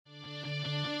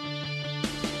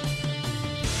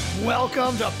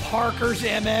Welcome to Parker's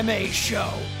MMA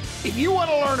Show. If you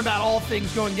want to learn about all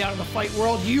things going down in the fight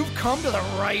world, you've come to the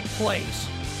right place.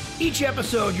 Each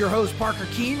episode, your host Parker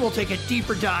Keene will take a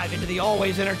deeper dive into the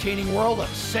always entertaining world of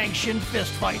sanctioned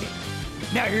fist fighting.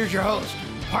 Now here's your host,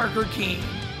 Parker Keene.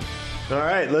 All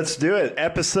right, let's do it.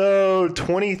 Episode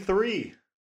 23,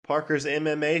 Parker's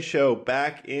MMA Show,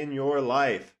 back in your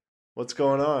life. What's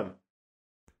going on?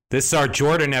 This is our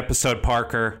Jordan episode,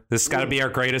 Parker. This has got to be our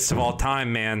greatest of all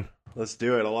time, man. Let's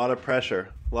do it. A lot of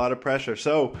pressure.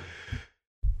 So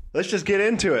let's just get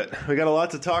into it. We got a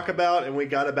lot to talk about, and we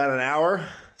got about an hour.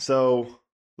 So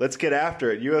let's get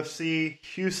after it. UFC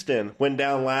Houston went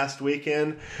down last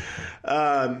weekend.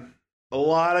 A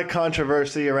lot of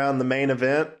controversy around the main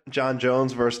event, Jon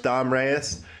Jones versus Dom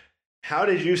Reyes. How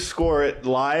did you score it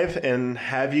live, and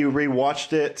have you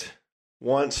rewatched it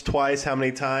once, twice, how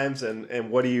many times, and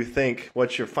what do you think?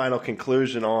 What's your final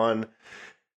conclusion on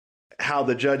how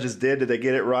the judges did? Did they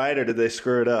get it right, or did they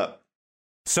screw it up?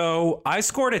 So I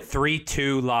scored it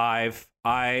 3-2 live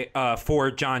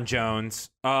for Jon Jones,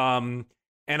 and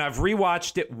I've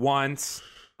rewatched it once.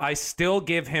 I still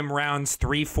give him rounds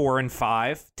 3, 4, and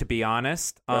 5, to be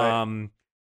honest. Right.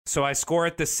 So I score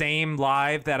it the same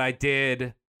live that I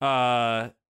did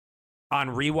on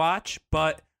rewatch,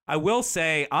 but I will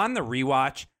say on the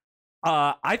rewatch,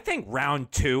 I think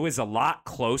round 2 is a lot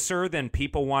closer than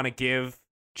people want to give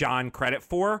Jon credit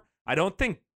for. I don't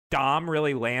think Dom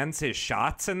really lands his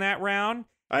shots in that round.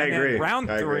 I agree.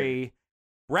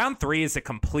 Round 3 is a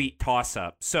complete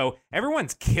toss-up. So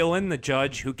everyone's killing the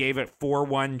judge who gave it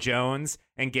 4-1 Jones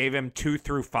and gave him 2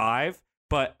 through 5,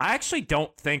 but I actually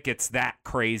don't think it's that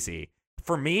crazy.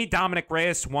 For me, Dominic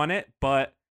Reyes won it,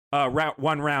 but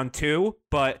won round 2,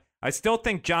 but I still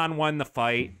think Jon won the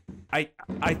fight.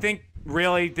 I think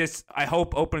really this, I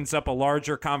hope, opens up a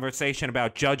larger conversation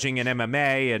about judging in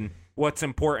MMA and what's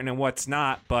important and what's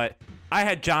not. But I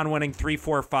had Jon winning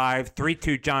 3-4-5,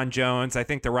 3-2 Jon Jones. I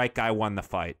think the right guy won the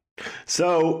fight.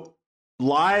 So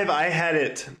live, I had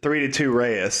it 3-2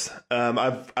 Reyes.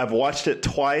 I've watched it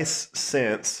twice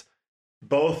since.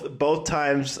 Both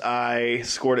times I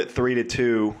scored it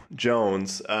 3-2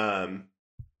 Jones.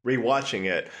 Rewatching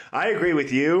it, I agree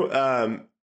with you.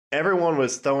 Everyone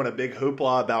was throwing a big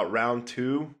hoopla about round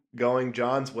 2 going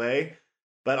Jon's way,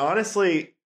 but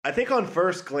honestly, I think on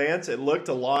first glance it looked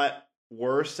a lot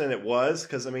worse than it was,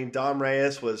 because I mean Dom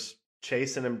Reyes was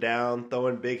chasing him down,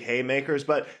 throwing big haymakers,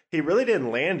 but he really didn't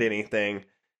land anything.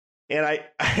 And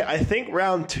I think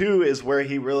round 2 is where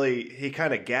he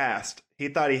kind of gassed. He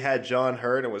thought he had Jon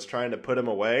hurt and was trying to put him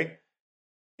away.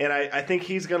 And I think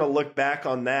he's going to look back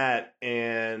on that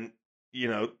and,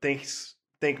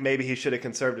 think maybe he should have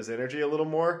conserved his energy a little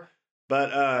more.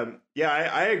 But,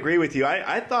 I agree with you.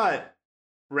 I thought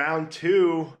round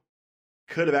 2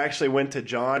 could have actually went to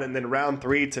Jon, and then round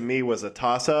 3 to me was a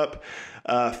toss-up.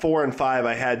 4 and 5,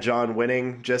 I had Jon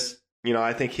winning. Just,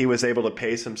 I think he was able to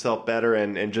pace himself better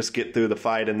and just get through the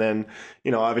fight. And then,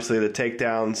 obviously the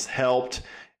takedowns helped.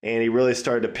 And he really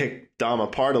started to pick Dom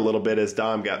apart a little bit as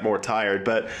Dom got more tired.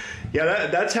 But, yeah,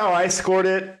 that's how I scored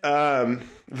it.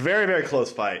 Very, very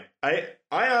close fight. I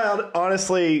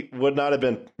honestly would not have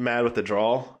been mad with the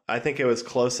draw. I think it was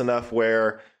close enough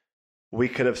where we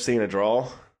could have seen a draw.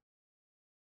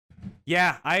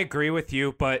 Yeah, I agree with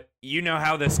you, but you know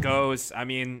how this goes. I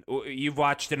mean, you've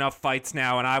watched enough fights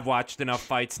now, and I've watched enough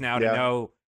fights now to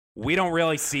know we don't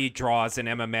really see draws in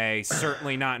MMA,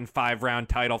 certainly not in 5-round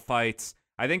title fights.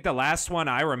 I think the last one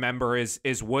I remember is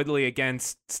Woodley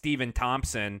against Stephen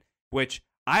Thompson, which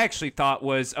I actually thought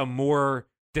was a more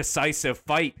decisive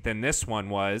fight than this one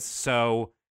was.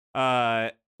 So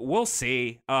we'll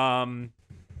see. But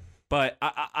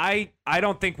I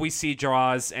don't think we see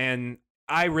draws, and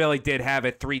I really did have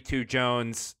it 3-2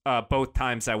 Jones both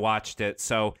times I watched it.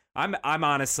 So I'm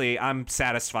honestly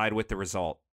satisfied with the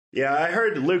result. Yeah, I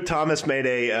heard Luke Thomas made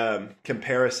a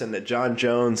comparison that Jon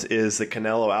Jones is the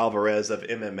Canelo Alvarez of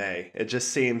MMA. It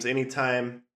just seems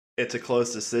anytime it's a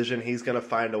close decision, he's going to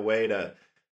find a way to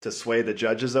sway the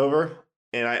judges over.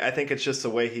 And I think it's just the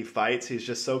way he fights. He's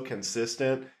just so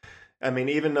consistent. I mean,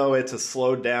 even though it's a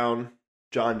slowed down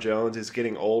Jon Jones, he's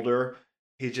getting older,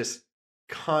 he's just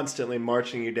constantly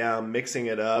marching you down, mixing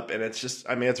it up. And it's just,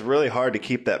 it's really hard to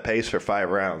keep that pace for 5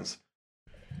 rounds.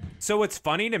 So what's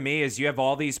funny to me is you have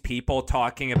all these people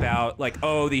talking about like,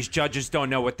 oh, these judges don't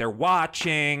know what they're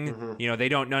watching. Mm-hmm. They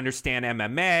don't understand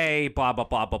MMA, blah, blah,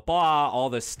 blah, blah, blah,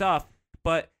 all this stuff.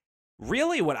 But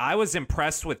really what I was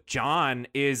impressed with Jon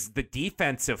is the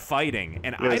defensive fighting.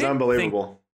 And it was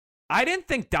unbelievable. I didn't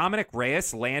think Dominic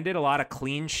Reyes landed a lot of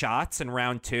clean shots in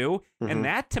round 2. And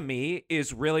that to me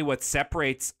is really what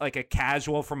separates like a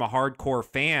casual from a hardcore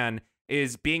fan,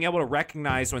 is being able to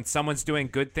recognize when someone's doing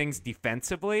good things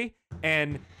defensively.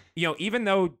 And, you know, even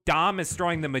though Dom is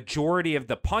throwing the majority of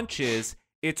the punches,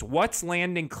 it's what's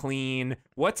landing clean,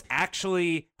 what's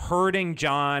actually hurting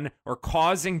John or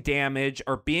causing damage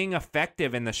or being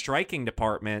effective in the striking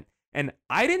department. And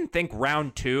I didn't think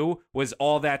round 2 was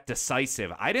all that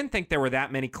decisive. I didn't think there were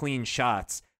that many clean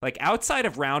shots. Like outside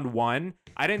of round 1,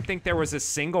 I didn't think there was a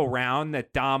single round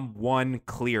that Dom won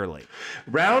clearly.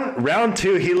 Round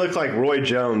 2, he looked like Roy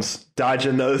Jones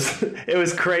dodging those. It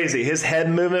was crazy. His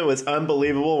head movement was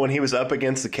unbelievable when he was up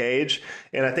against the cage.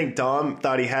 And I think Dom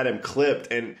thought he had him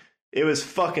clipped. And it was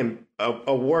fucking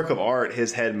a work of art,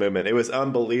 his head movement. It was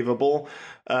unbelievable.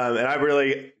 And I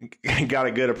really got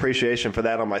a good appreciation for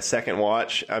that on my second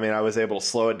watch. I mean, I was able to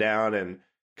slow it down and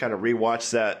kind of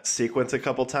rewatch that sequence a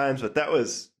couple times, but that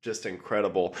was just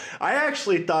incredible. I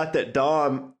actually thought that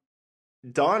Dom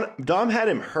had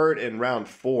him hurt in round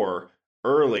 4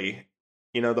 early,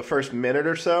 you know, the first minute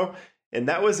or so. And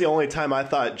that was the only time I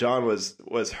thought John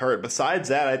was hurt. Besides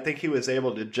that, I think he was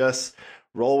able to just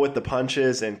roll with the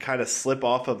punches and kind of slip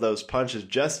off of those punches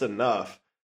just enough.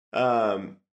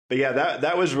 But yeah,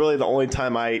 that was really the only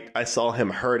time I saw him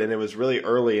hurt, and it was really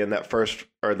early in that first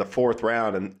or the 4th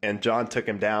round, and John took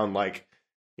him down like,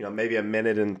 you know, maybe a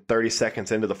minute and 30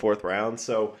 seconds into the 4th round.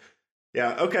 So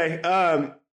yeah, okay.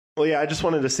 Well, yeah, I just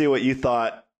wanted to see what you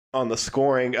thought on the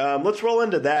scoring. Let's roll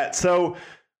into that. So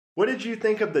what did you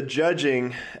think of the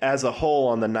judging as a whole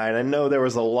on the night? I know there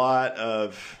was a lot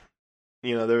of,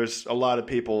 you know, there's a lot of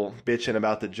people bitching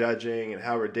about the judging and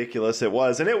how ridiculous it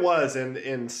was. And it was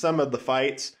in some of the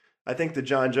fights. I think the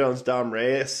John Jones, Dom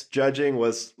Reyes judging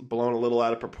was blown a little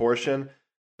out of proportion.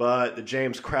 But the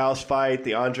James Krause fight,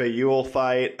 the Andre Ewell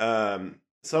fight,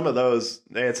 some of those,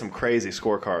 they had some crazy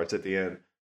scorecards at the end.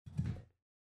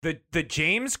 The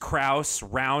James Krause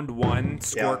round 1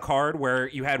 scorecard, where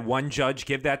you had one judge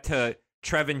give that to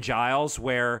Trevin Giles,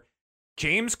 where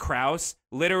James Krause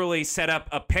literally set up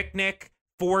a picnic,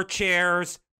 4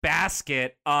 chairs,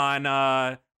 basket on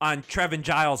Trevin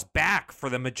Giles' back for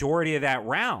the majority of that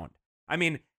round. I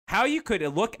mean, how you could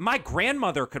look, my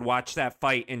grandmother could watch that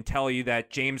fight and tell you that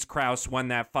James Krause won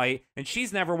that fight, and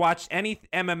she's never watched any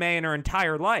MMA in her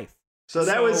entire life. So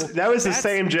that was the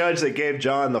same judge that gave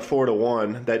John the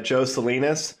 4-1, that Joe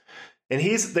Salinas. And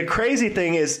the crazy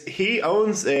thing is he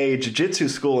owns a jiu-jitsu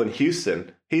school in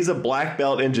Houston. He's a black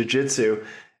belt in jiu-jitsu.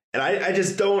 And I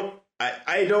just don't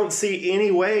see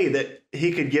any way that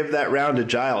he could give that round to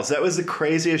Giles. That was the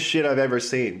craziest shit I've ever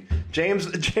seen.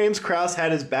 James Krause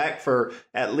had his back for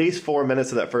at least 4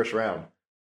 minutes of that first round.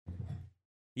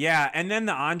 Yeah, and then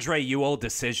the Andre Ewell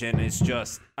decision is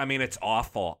just, I mean, it's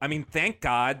awful. I mean, thank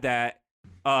God that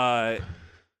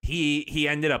he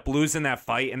ended up losing that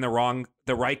fight and the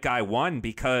right guy won,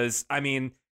 because, I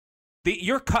mean,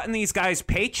 you're cutting these guys'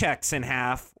 paychecks in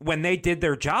half when they did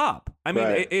their job. I mean,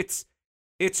 right.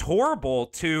 It's horrible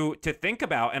to think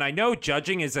about. And I know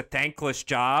judging is a thankless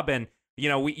job, and you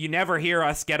know, you never hear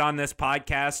us get on this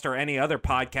podcast or any other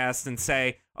podcast and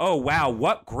say, oh, wow,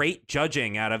 what great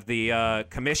judging out of the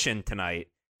commission tonight.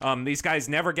 These guys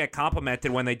never get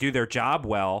complimented when they do their job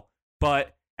well.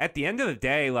 But at the end of the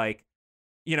day, like,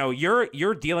 you know,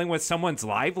 you're dealing with someone's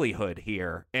livelihood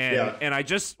here. And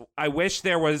I wish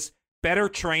there was better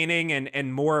training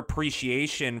and more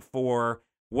appreciation for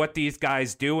what these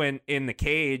guys do in the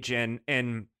cage,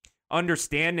 and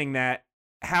understanding that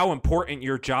how important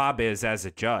your job is as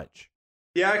a judge.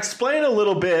 Yeah, explain a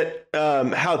little bit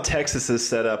how Texas is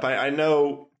set up. I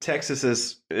know Texas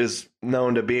is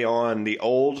known to be on the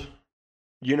old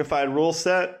unified rule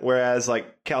set, whereas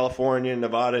like California,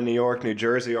 Nevada, New York, New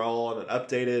Jersey are all on an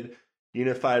updated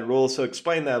unified rule. So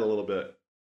explain that a little bit.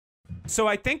 So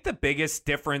I think the biggest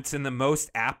difference and the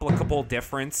most applicable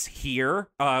difference here,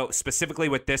 specifically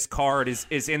with this card,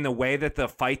 is in the way that the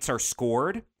fights are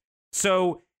scored.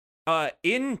 So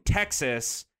in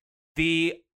Texas,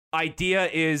 the idea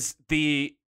is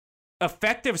the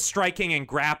effective striking and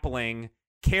grappling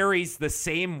carries the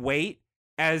same weight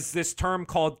as this term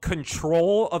called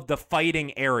control of the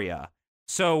fighting area.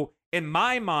 So in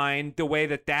my mind, the way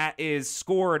that is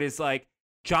scored is like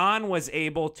John was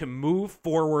able to move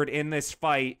forward in this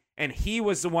fight, and he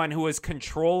was the one who was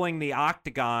controlling the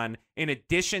octagon, in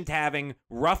addition to having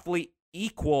roughly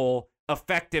equal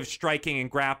effective striking and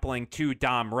grappling to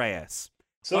Dom Reyes.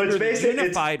 So under it's basically the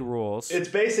unified rules. It's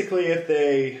basically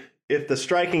if the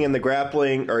striking and the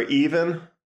grappling are even,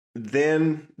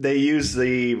 then they use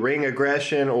the ring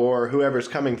aggression or whoever's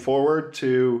coming forward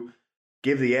to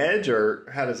give the edge, or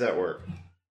how does that work?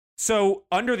 So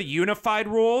under the unified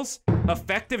rules,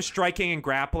 effective striking and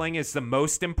grappling is the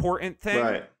most important thing.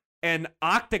 Right. And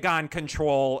octagon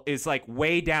control is like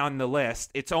way down the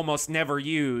list. It's almost never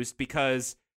used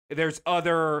because there's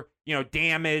other,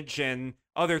 damage and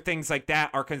other things like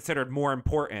that are considered more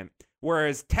important.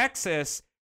 Whereas Texas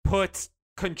puts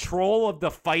control of the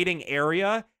fighting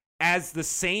area as the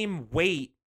same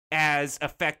weight as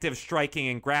effective striking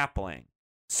and grappling.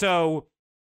 So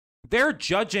they're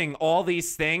judging all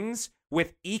these things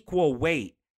with equal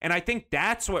weight. And I think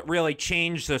that's what really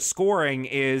changed the scoring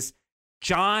is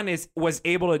John was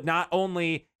able to not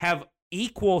only have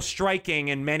equal striking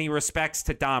in many respects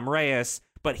to Dom Reyes,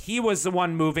 but he was the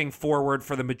one moving forward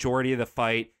for the majority of the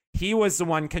fight. He was the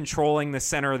one controlling the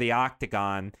center of the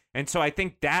octagon. And so I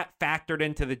think that factored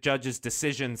into the judges'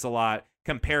 decisions a lot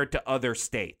compared to other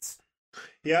states.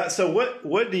 Yeah, so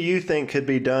what do you think could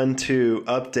be done to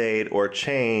update or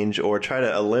change or try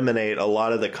to eliminate a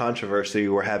lot of the controversy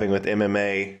we're having with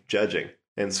MMA judging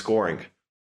and scoring?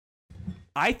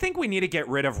 I think we need to get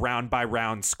rid of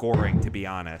round-by-round scoring, to be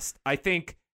honest. I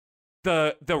think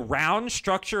the round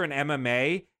structure in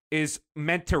MMA is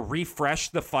meant to refresh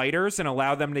the fighters and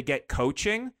allow them to get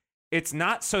coaching. It's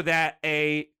not so that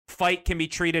a fight can be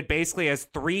treated basically as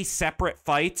 3 separate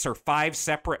fights or 5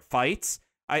 separate fights.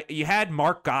 You had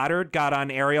Mark Goddard got on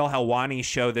Ariel Helwani's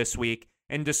show this week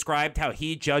and described how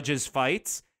he judges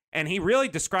fights, and he really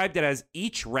described it as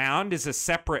each round is a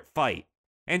separate fight.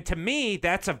 And to me,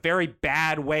 that's a very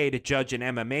bad way to judge an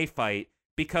MMA fight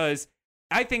because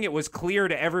I think it was clear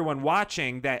to everyone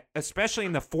watching that, especially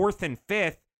in the 4th and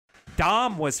 5th,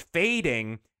 Dom was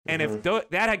fading, and if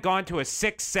that had gone to a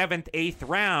 6th, 7th, 8th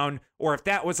round, or if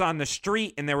that was on the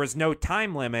street and there was no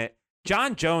time limit,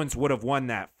 Jon Jones would have won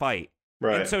that fight.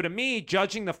 Right. And so to me,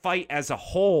 judging the fight as a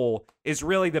whole is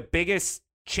really the biggest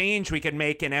change we can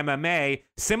make in MMA,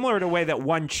 similar to the way that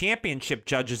One Championship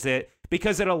judges it,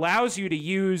 because it allows you to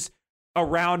use a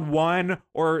round 1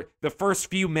 or the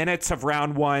first few minutes of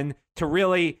round 1 to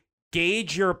really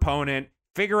gauge your opponent,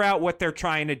 figure out what they're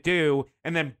trying to do,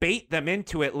 and then bait them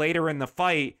into it later in the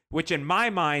fight, which in my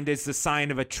mind is the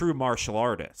sign of a true martial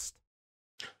artist.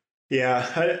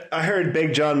 Yeah, I heard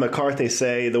Big John McCarthy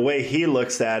say the way he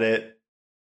looks at it,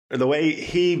 or the way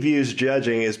he views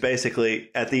judging is basically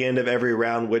at the end of every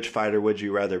round, which fighter would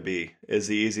you rather be is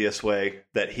the easiest way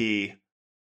that he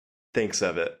thinks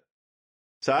of it.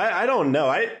 So I don't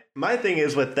know. My thing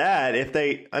is with that, if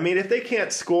they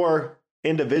can't score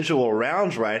individual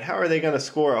rounds right, how are they going to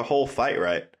score a whole fight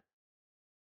right?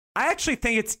 I actually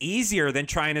think it's easier than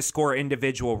trying to score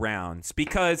individual rounds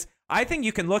because I think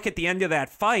you can look at the end of that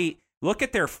fight, look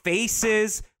at their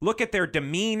faces, look at their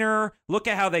demeanor, look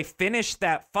at how they finished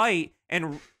that fight,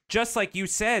 and just like you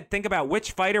said, think about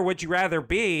which fighter would you rather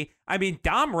be. I mean,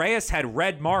 Dom Reyes had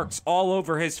red marks all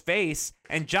over his face,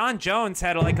 and Jon Jones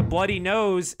had like a bloody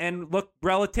nose and looked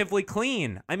relatively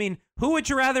clean. I mean, who would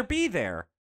you rather be there?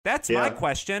 That's my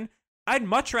question. I'd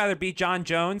much rather be Jon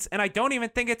Jones, and I don't even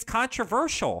think it's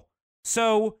controversial.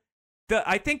 So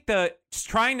I think the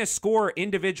trying to score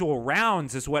individual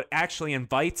rounds is what actually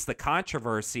invites the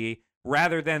controversy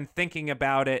rather than thinking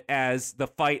about it as the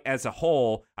fight as a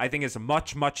whole. I think is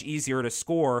much, much easier to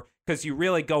score because you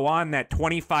really go on that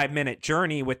 25-minute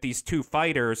journey with these two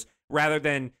fighters rather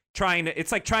than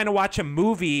it's like trying to watch a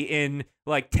movie in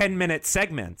like 10-minute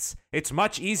segments. It's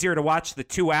much easier to watch the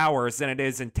 2 hours than it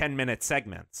is in 10-minute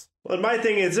segments. Well, my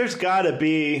thing is there's got to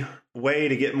be a way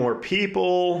to get more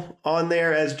people on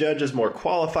there as judges, more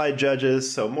qualified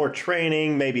judges, so more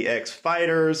training, maybe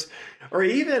ex-fighters, or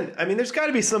even, there's got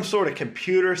to be some sort of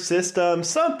computer system,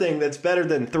 something that's better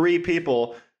than 3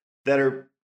 people that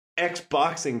are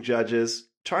ex-boxing judges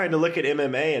trying to look at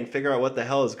MMA and figure out what the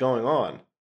hell is going on.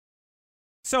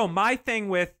 So my thing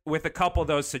with a couple of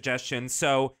those suggestions,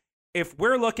 so if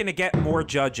we're looking to get more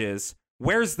judges,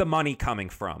 where's the money coming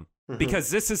from?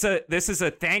 Because this is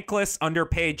a thankless,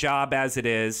 underpaid job as it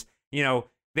is. You know,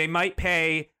 they might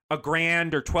pay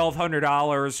 $1,000 or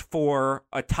 $1,200 for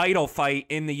a title fight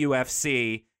in the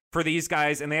UFC for these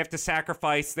guys, and they have to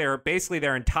sacrifice basically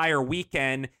their entire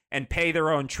weekend and pay their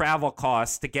own travel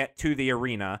costs to get to the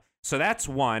arena. So that's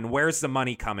one. Where's the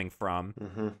money coming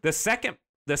from? The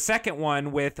second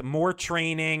one with more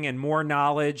training and more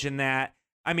knowledge and that,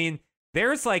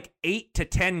 there's like 8 to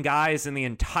 10 guys in the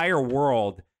entire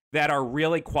world that are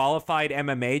really qualified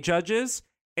MMA judges.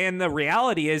 And the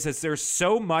reality is there's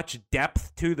so much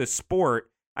depth to the sport.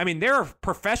 There are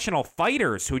professional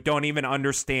fighters who don't even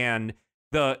understand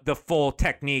the full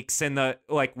techniques and the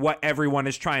what everyone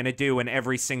is trying to do in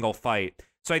every single fight.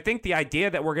 So I think the idea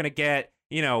that we're going to get,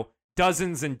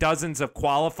 dozens and dozens of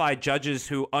qualified judges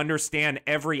who understand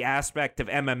every aspect of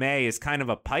MMA is kind of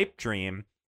a pipe dream.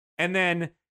 And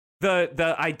then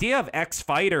the idea of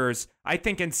ex-fighters, I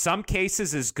think in some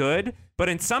cases is good, but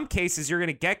in some cases you're going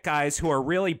to get guys who are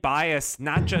really biased,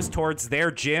 not just towards their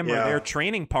gym or their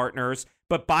training partners,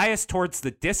 but biased towards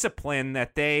the discipline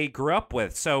that they grew up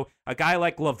with. So a guy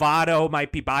like Lovato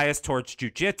might be biased towards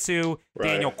jiu-jitsu. Right.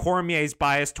 Daniel Cormier's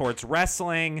biased towards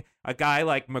wrestling. A guy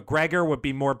like McGregor would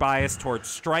be more biased towards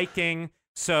striking.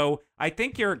 So I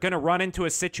think you're going to run into a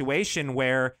situation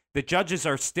where the judges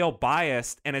are still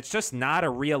biased, and it's just not a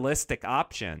realistic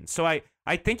option. So I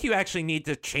think you actually need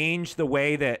to change the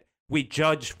way that we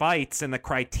judge fights and the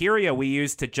criteria we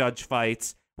use to judge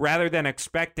fights, rather than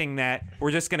expecting that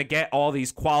we're just going to get all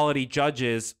these quality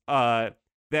judges that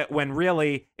when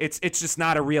really it's just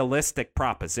not a realistic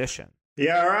proposition.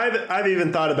 Yeah, or I've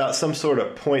even thought about some sort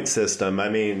of point system. I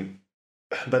mean,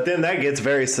 but then that gets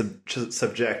very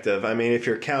subjective. I mean, if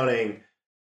you're counting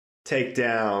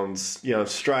takedowns, you know,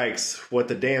 strikes, what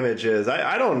the damage is,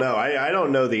 I don't know. I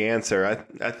don't know the answer.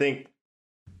 I think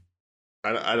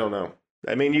I don't know.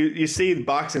 I mean, you see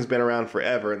boxing's been around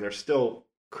forever, and there's still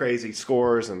crazy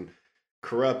scores and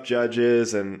corrupt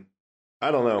judges, and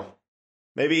I don't know.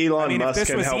 Maybe Elon Musk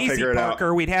can help figure it out.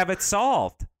 Parker, we'd have it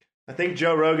solved. I think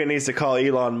Joe Rogan needs to call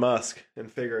Elon Musk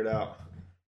and figure it out.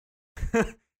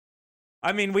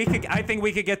 I mean, I think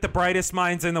we could get the brightest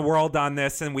minds in the world on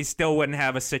this, and we still wouldn't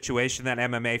have a situation that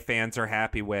MMA fans are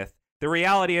happy with. The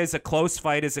reality is, a close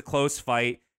fight is a close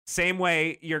fight. Same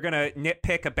way you're going to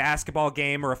nitpick a basketball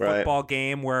game or a football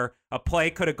game where a play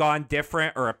could have gone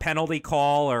different, or a penalty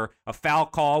call or a foul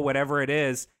call, whatever it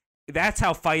is. That's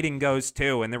how fighting goes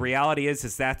too. And the reality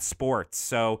is that's sports.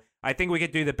 So I think we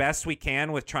could do the best we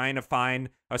can with trying to find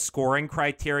a scoring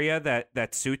criteria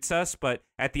that suits us. But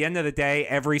at the end of the day,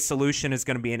 every solution is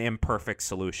going to be an imperfect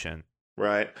solution.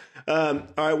 Right. All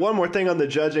right. One more thing on the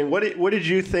judging. What did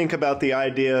you think about the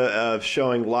idea of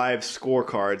showing live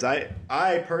scorecards?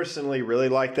 I personally really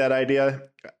like that idea.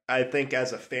 I think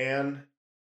as a fan,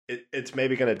 it's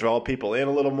maybe going to draw people in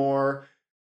a little more.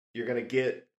 You're going to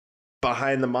get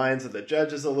behind the minds of the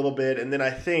judges a little bit. And then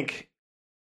I think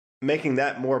making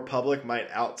that more public might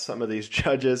out some of these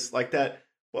judges like that.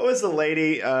 What was the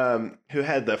lady who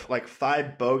had the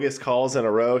 5 bogus calls in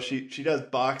a row? She does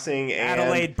boxing and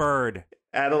Adelaide Bird.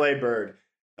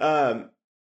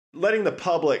 Letting the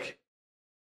public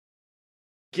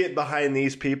get behind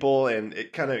these people and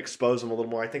it kind of expose them a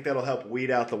little more. I think that'll help weed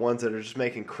out the ones that are just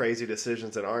making crazy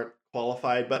decisions that aren't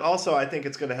qualified. But also I think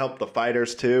it's going to help the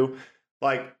fighters too.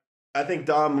 Like, I think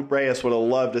Dom Reyes would have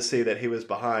loved to see that he was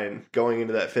behind going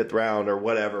into that 5th round or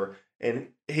whatever, and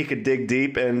he could dig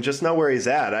deep and just know where he's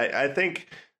at. I think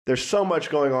there's so much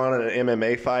going on in an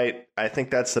MMA fight. I think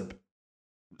that's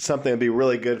something that'd be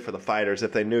really good for the fighters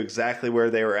if they knew exactly where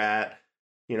they were at,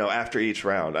 you know, after each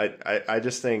round. I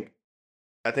just think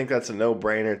that's a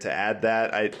no-brainer to add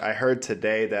that. I heard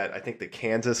today that I think the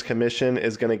Kansas Commission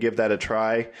is going to give that a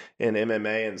try in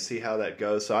MMA and see how that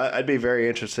goes. So I'd be very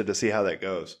interested to see how that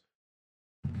goes.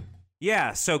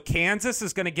 Yeah, so Kansas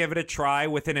is going to give it a try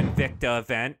with an Invicta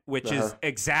event, which is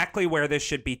exactly where this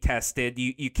should be tested.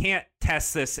 You can't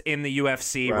test this in the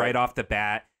UFC right off the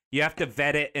bat. You have to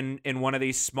vet it in one of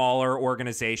these smaller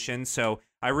organizations. So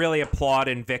I really applaud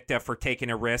Invicta for taking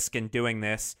a risk and doing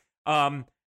this. I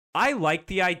like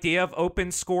the idea of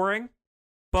open scoring,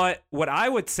 but what I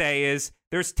would say is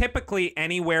there's typically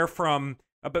anywhere from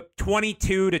about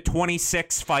 22 to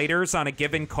 26 fighters on a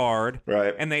given card,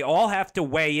 right? And they all have to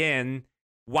weigh in.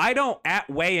 Why don't, at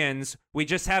weigh-ins, we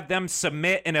just have them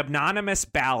submit an anonymous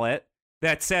ballot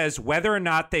that says whether or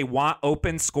not they want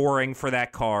open scoring for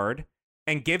that card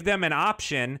and give them an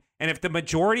option? And if the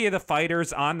majority of the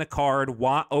fighters on the card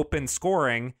want open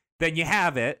scoring, then you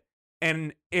have it.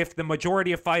 And if the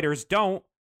majority of fighters don't,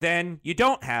 then you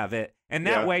don't have it. And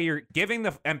that way you're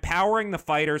empowering the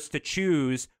fighters to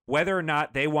choose whether or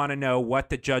not they want to know what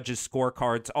the judges'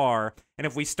 scorecards are. And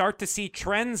if we start to see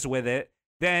trends with it,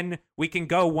 then we can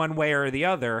go one way or the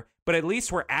other. But at least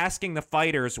we're asking the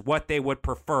fighters what they would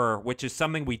prefer, which is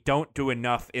something we don't do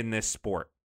enough in this sport.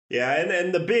 Yeah,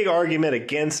 and the big argument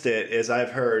against it is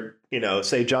I've heard,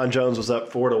 say John Jones was up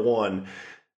 4-1,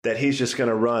 that he's just going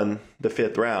to run the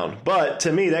 5th round. But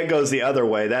to me, that goes the other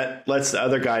way. That lets the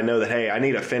other guy know that, hey, I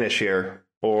need a finish here,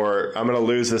 or I'm going to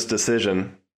lose this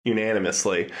decision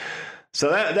unanimously.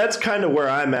 So that's kind of where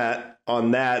I'm at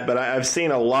on that. But I've seen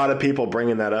a lot of people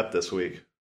bringing that up this week.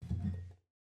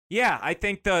 Yeah, I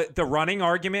think the running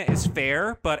argument is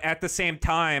fair, but at the same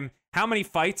time, how many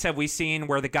fights have we seen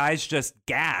where the guy's just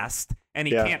gassed and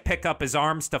he can't pick up his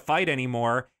arms to fight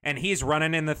anymore, and he's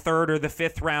running in the 3rd or the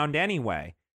 5th round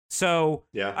anyway. So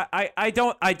I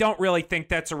don't really think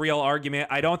that's a real argument.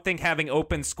 I don't think having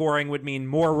open scoring would mean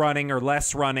more running or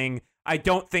less running. I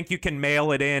don't think you can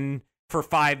mail it in for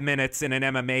 5 minutes in an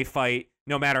MMA fight,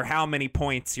 no matter how many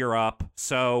points you're up.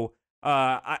 So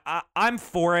I'm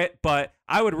for it, but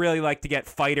I would really like to get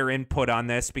fighter input on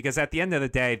this, because at the end of the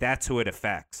day, that's who it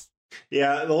affects.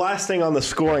 Yeah, the last thing on the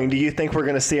scoring, do you think we're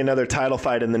going to see another title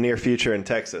fight in the near future in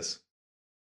Texas?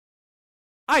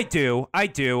 I do. I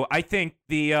think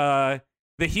the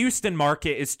Houston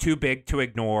market is too big to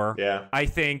ignore. Yeah. I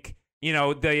think,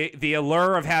 the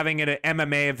allure of having an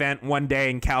MMA event one day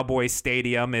in Cowboy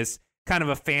Stadium is kind of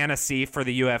a fantasy for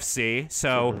the UFC.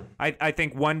 So I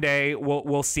think one day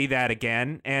we'll see that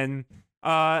again. And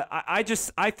I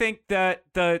think that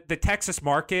the Texas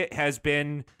market has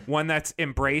been one that's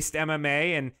embraced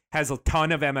MMA and has a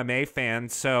ton of MMA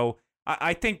fans. So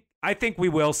I think we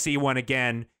will see one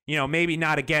again. Maybe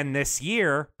not again this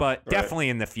year, but definitely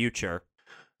in the future.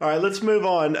 All right, let's move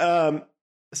on.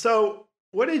 So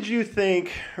what did you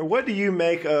think, or what do you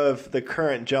make of the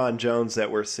current Jon Jones that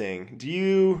we're seeing? Do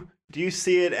you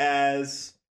see it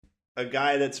as a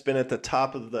guy that's been at the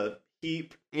top of the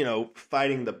heap,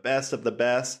 fighting the best of the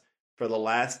best for the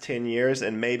last 10 years,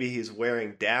 and maybe he's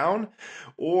wearing down?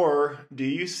 Or do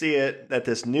you see it that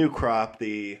this new crop,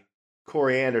 the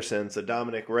Corey Andersons, the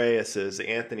Dominic Reyeses, the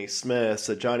Anthony Smiths,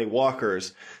 the Johnny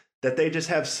Walkers, that they just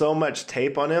have so much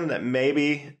tape on him that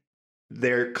maybe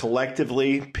they're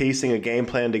collectively piecing a game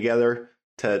plan together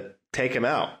to take him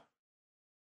out?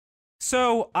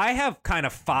 So I have kind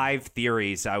of 5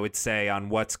 theories, I would say, on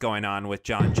what's going on with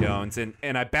Jon Jones, and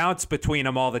I bounce between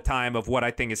them all the time of what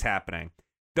I think is happening.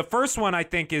 The first one I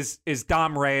think is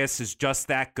Dom Reyes is just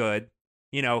that good.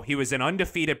 He was an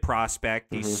undefeated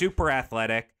prospect. He's super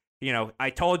athletic. I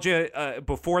told you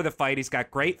before the fight, he's got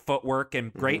great footwork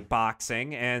and great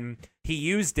boxing, and he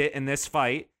used it in this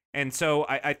fight. And so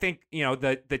I think,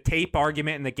 the tape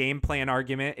argument and the game plan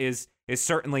argument is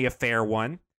certainly a fair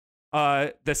one.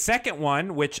 The second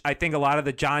one, which I think a lot of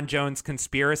the Jon Jones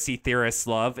conspiracy theorists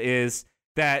love, is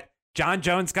that Jon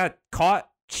Jones got caught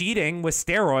cheating with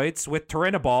steroids with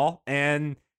Turinabol,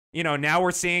 and now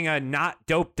we're seeing a not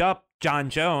doped up Jon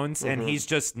Jones, and he's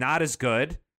just not as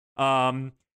good.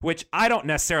 Which I don't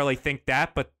necessarily think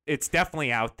that, but it's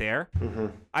definitely out there.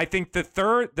 I think the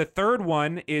third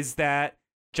one is that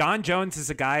Jon Jones is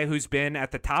a guy who's been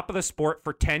at the top of the sport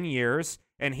for 10 years,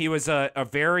 and he was a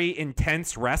very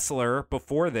intense wrestler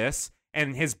before this,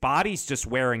 and his body's just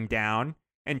wearing down.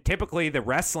 And typically the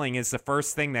wrestling is the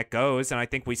first thing that goes, and I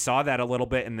think we saw that a little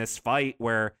bit in this fight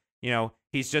where,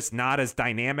 he's just not as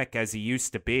dynamic as he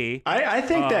used to be. I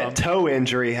think that toe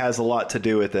injury has a lot to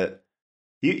do with it.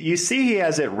 You see he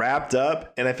has it wrapped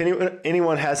up, and if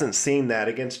anyone hasn't seen that,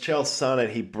 against Chael Sonnen,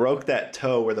 he broke that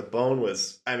toe where the bone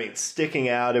was, sticking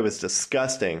out. It was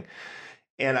disgusting.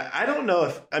 And I don't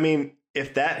know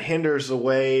if that hinders the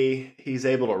way he's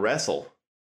able to wrestle.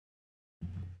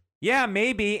 Yeah,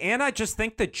 maybe. And I just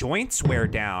think the joints wear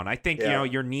down. I think,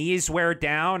 your knees wear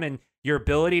down, and your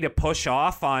ability to push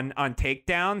off on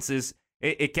takedowns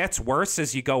it gets worse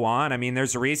as you go on.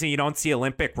 There's a reason you don't see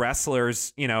Olympic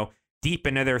wrestlers, deep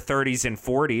into their 30s and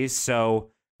 40s.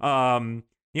 So,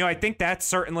 I think that's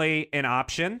certainly an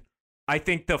option. I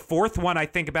think the fourth one I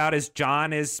think about is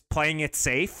Jon is playing it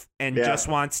safe and just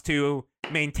wants to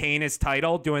maintain his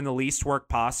title, doing the least work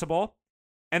possible.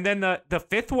 And then the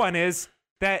fifth one is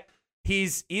that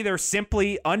he's either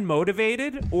simply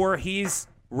unmotivated or he's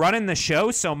running the show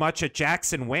so much at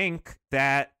Jackson Wink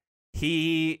that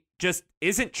he just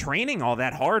isn't training all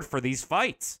that hard for these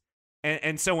fights.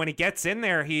 And so when he gets in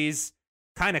there, he's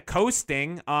kind of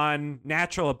coasting on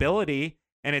natural ability,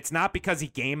 and it's not because he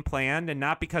game planned and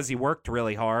not because he worked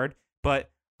really hard. But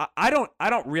I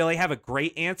don't really have a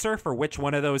great answer for which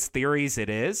one of those theories it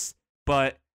is.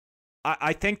 But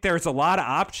I think there's a lot of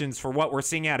options for what we're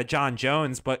seeing out of Jon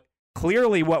Jones. But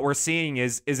clearly, what we're seeing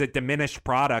is a diminished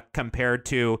product compared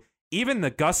to even the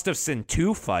Gustafsson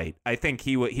 2 fight. I think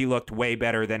he looked way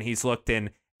better than he's looked in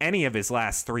any of his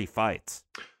last 3 fights.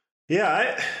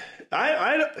 Yeah,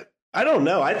 I don't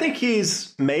know. I think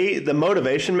the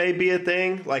motivation may be a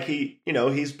thing. Like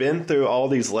he's been through all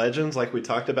these legends like we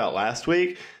talked about last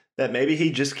week, that maybe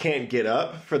he just can't get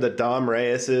up for the Dom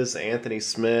Reyeses, Anthony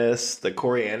Smiths, the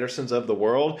Corey Andersons of the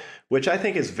world, which I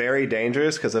think is very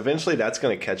dangerous because eventually that's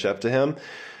going to catch up to him.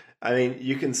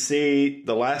 You can see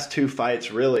the last 2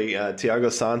 fights, really, Thiago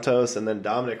Santos and then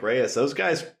Dominic Reyes. Those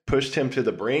guys pushed him to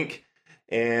the brink,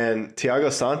 and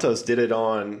Thiago Santos did it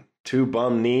on 2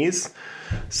 bum knees.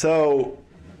 So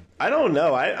I don't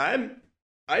know. I'm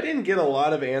I didn't get a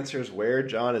lot of answers where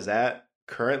Jon is at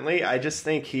currently. I just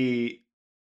think his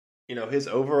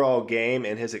overall game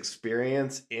and his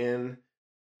experience in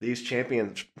these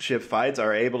championship fights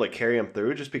are able to carry him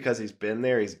through just because he's been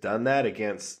there. He's done that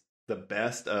against the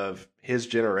best of his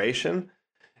generation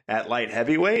at light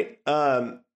heavyweight.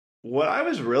 What I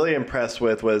was really impressed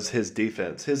with was his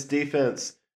defense. His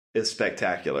defense is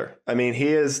spectacular. I mean, he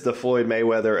is the Floyd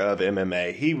Mayweather of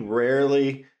MMA. He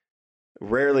rarely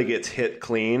gets hit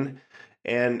clean.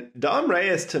 And Dom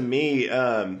Reyes, to me,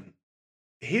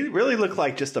 he really looked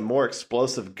like just a more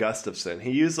explosive Gustafsson.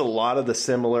 He used a lot of the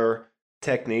similar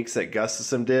techniques that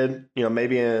Gustafsson did,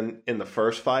 maybe in the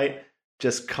first fight,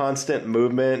 just constant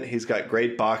movement. He's got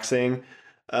great boxing,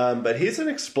 but he's an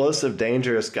explosive,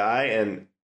 dangerous guy. And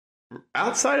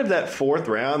outside of that fourth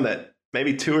round, that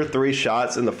maybe 2 or 3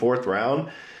 shots in the fourth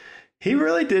round, he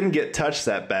really didn't get touched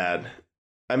that bad.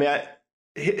 I mean,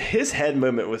 his head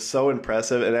movement was so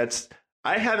impressive, and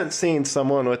I haven't seen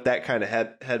someone with that kind of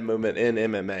head movement in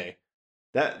MMA.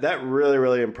 That really,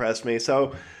 really impressed me.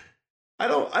 So I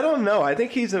don't know. I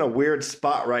think he's in a weird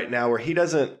spot right now where he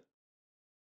doesn't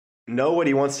know what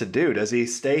he wants to do. Does he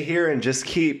stay here and just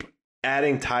keep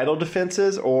adding title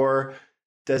defenses, or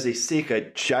does he seek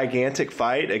a gigantic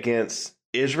fight against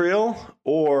Israel,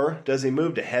 or does he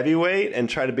move to heavyweight and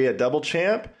try to be a double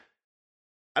champ?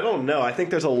 I don't know. I think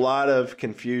there's a lot of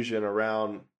confusion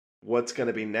around what's going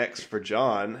to be next for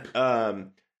Jon.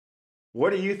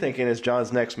 What are you thinking is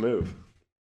Jon's next move?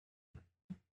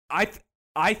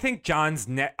 I think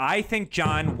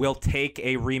Jon will take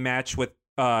a rematch with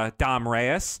Dom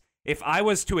Reyes. If I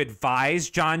was to advise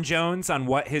Jon Jones on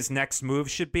what his next move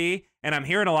should be, and I'm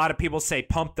hearing a lot of people say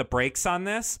pump the brakes on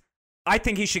this, I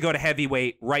think he should go to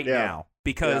heavyweight right now,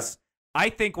 because I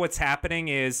think what's happening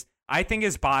is I think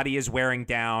his body is wearing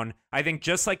down. I think,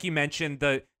 just like you mentioned,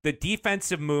 the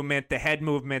defensive movement, the head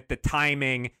movement, the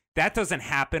timing, that doesn't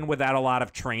happen without a lot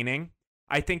of training.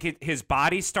 I think his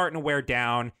body's starting to wear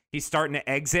down. He's starting to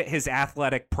exit his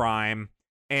athletic prime.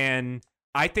 And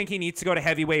I think he needs to go to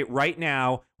heavyweight right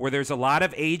now, where there's a lot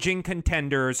of aging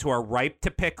contenders who are ripe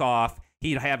to pick off.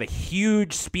 He'd have a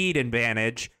huge speed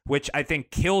advantage, which I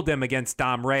think killed him against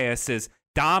Dom Reyes.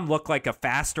 Dom looked like a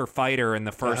faster fighter in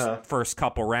the first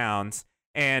couple rounds.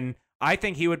 And I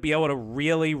think he would be able to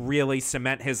really, really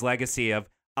cement his legacy of,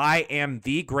 I am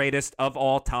the greatest of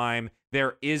all time.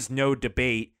 There is no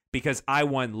debate, because I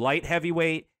won light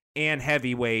heavyweight and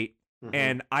heavyweight. Mm-hmm.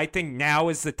 And I think now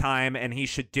is the time, and he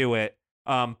should do it.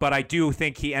 But I do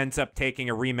think he ends up taking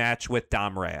a rematch with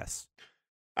Dom Reyes.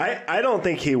 I don't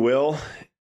think he will.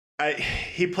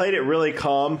 He played it really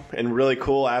calm and really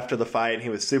cool after the fight. He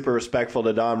was super respectful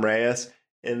to Dom Reyes.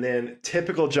 And then,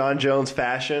 typical Jon Jones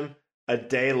fashion, a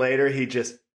day later, he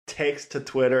just takes to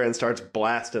Twitter and starts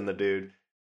blasting the dude.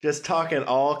 Just talking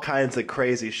all kinds of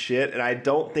crazy shit. And I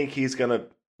don't think he's going to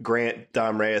grant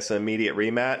Dom Reyes an immediate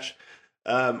rematch.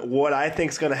 What I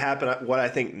think is going to happen, what I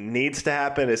think needs to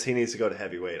happen, is he needs to go to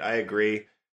heavyweight. I agree.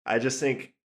 I just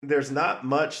think there's not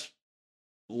much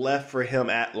left for him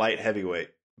at light heavyweight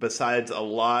besides a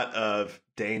lot of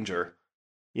danger.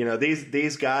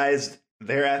 These guys,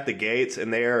 they're at the gates,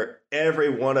 and every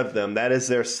one of them, that is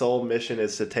their sole mission,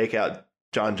 is to take out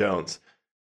Jon Jones.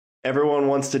 Everyone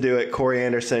wants to do it. Corey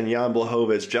Anderson, Jan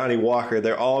Blachowicz, Johnny Walker,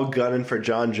 they're all gunning for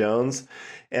Jon Jones.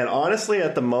 And honestly,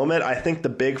 at the moment, I think the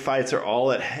big fights are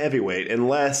all at heavyweight,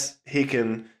 unless he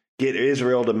can get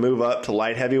Israel to move up to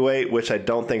light heavyweight, which I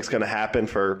don't think is going to happen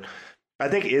I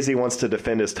think Izzy wants to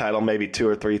defend his title maybe 2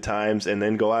 or 3 times and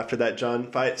then go after that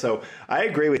Jon fight. So I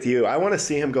agree with you. I want to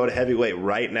see him go to heavyweight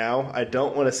right now. I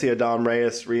don't want to see a Dom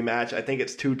Reyes rematch. I think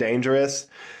it's too dangerous,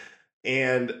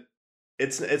 and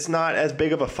it's not as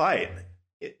big of a fight.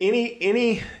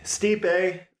 Any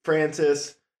Stipe,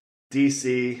 Francis,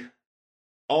 DC,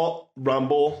 all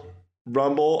Rumble,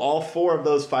 all 4 of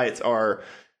those fights are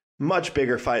much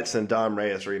bigger fights than Dom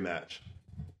Reyes rematch.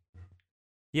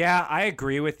 Yeah, I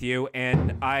agree with you,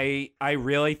 and I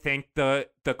really think the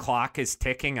clock is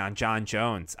ticking on Jon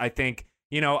Jones. I think,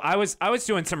 I was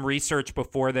doing some research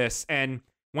before this, and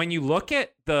when you look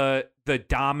at the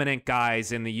dominant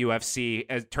guys in the UFC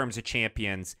in terms of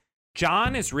champions,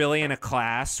 Jon is really in a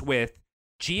class with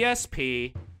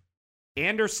GSP,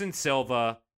 Anderson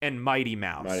Silva, and Mighty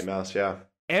Mouse. Mighty Mouse, yeah.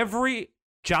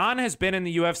 Jon has been in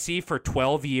the UFC for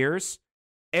 12 years.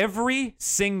 Every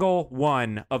single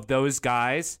one of those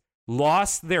guys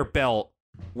lost their belt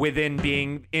within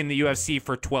being in the UFC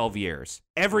for 12 years.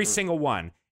 Every single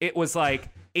one. It was like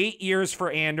 8 years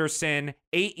for Anderson,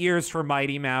 8 years for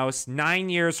Mighty Mouse, 9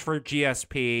 years for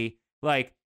GSP.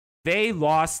 Like, they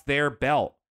lost their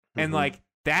belt. And like,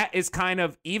 that is kind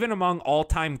of, even among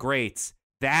all-time greats,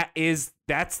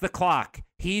 That's the clock.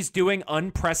 He's doing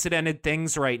unprecedented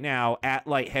things right now at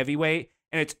light heavyweight,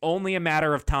 and it's only a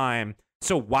matter of time.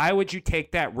 So why would you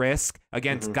take that risk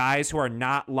against guys who are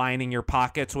not lining your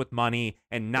pockets with money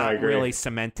and not really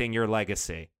cementing your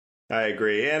legacy? I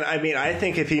agree. And I mean, I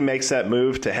think if he makes that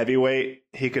move to heavyweight,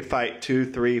 he could fight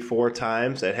 2, 3, 4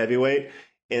 times at heavyweight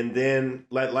and then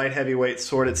let light heavyweight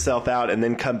sort itself out and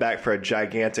then come back for a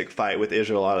gigantic fight with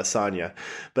Israel Adesanya.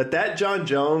 But that John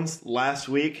Jones last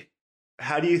week,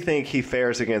 how do you think he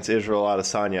fares against Israel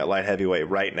Adesanya at light heavyweight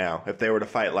right now if they were to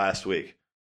fight last week?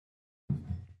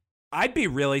 I'd be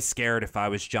really scared if I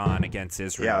was John against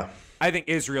Israel. Yeah. I think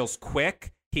Israel's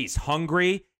quick. He's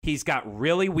hungry. He's got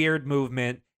really weird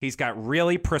movement. He's got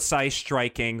really precise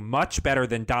striking, much better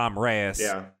than Dom Reyes.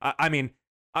 Yeah. I mean,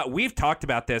 we've talked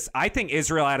about this. I think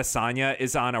Israel Adesanya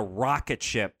is on a rocket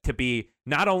ship to be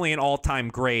not only an all-time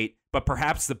great, but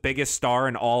perhaps the biggest star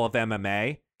in all of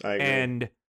MMA. I agree.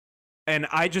 And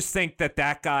I just think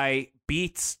that guy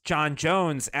beats John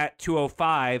Jones at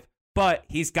 205, but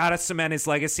he's got to cement his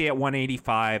legacy at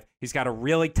 185. He's got a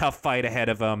really tough fight ahead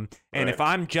of him. And if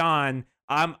I'm John,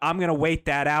 I'm going to wait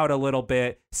that out a little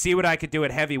bit, see what I could do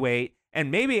at heavyweight,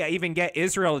 and maybe I even get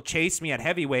Israel to chase me at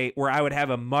heavyweight where I would have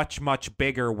a much, much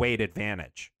bigger weight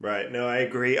advantage. Right. No, I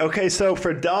agree. Okay, so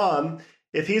for Dom,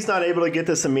 if he's not able to get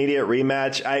this immediate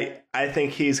rematch, I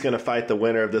think he's going to fight the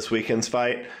winner of this weekend's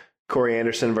fight, Corey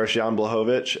Anderson versus Jan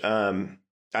Blachowicz.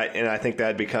 And I think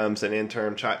that becomes an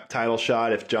interim title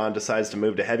shot if John decides to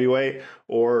move to heavyweight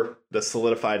or the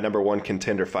solidified number 1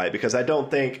 contender fight, because I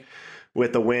don't think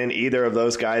with the win, either of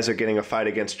those guys are getting a fight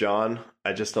against John.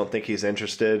 I just don't think he's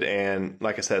interested. And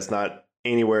like I said, it's not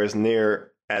anywhere as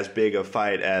near as big a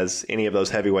fight as any of those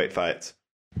heavyweight fights.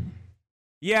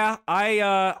 Yeah,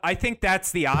 I think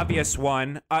that's the obvious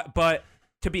one. But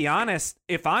to be honest,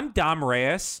 if I'm Dom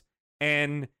Reyes,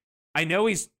 and I know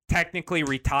he's technically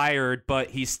retired, but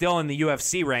he's still in the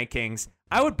UFC rankings,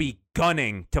 I would be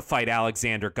gunning to fight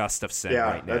Alexander Gustafsson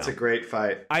right now. That's a great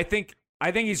fight. I think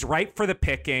he's ripe for the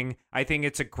picking. I think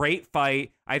it's a great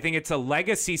fight. I think it's a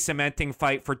legacy cementing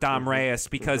fight for Dom Reyes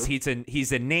because he's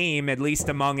a name, at least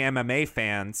among MMA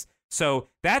fans. So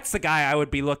that's the guy I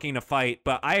would be looking to fight.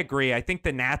 But I agree. I think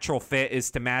the natural fit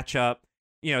is to match up,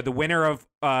 the winner of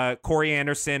Corey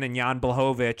Anderson and Jan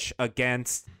Blachowicz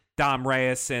against Dom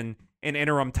Reyes in an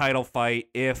interim title fight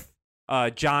if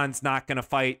John's not going to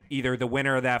fight either the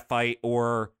winner of that fight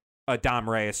or a Dom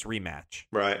Reyes rematch.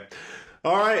 Right.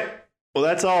 All right. Well,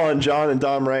 that's all on John and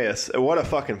Dom Reyes. What a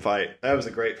fucking fight. That was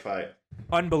a great fight.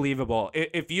 Unbelievable.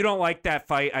 If you don't like that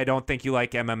fight, I don't think you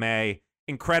like MMA.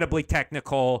 Incredibly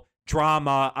technical,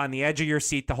 drama, on the edge of your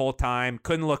seat the whole time.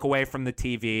 Couldn't look away from the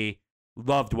TV.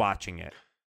 Loved watching it.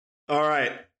 All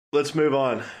right. Let's move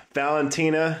on.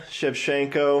 Valentina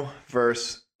Shevchenko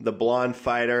versus the blonde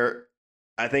fighter.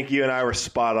 I think you and I were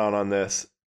spot on this.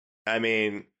 I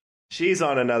mean, she's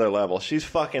on another level. She's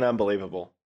fucking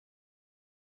unbelievable.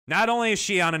 Not only is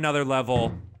she on another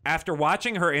level, after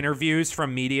watching her interviews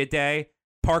from Media Day,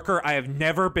 Parker, I have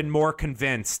never been more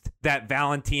convinced that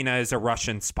Valentina is a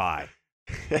Russian spy.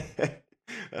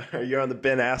 You're on the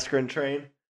Ben Askren train?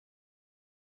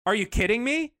 Are you kidding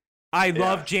me? I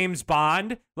love James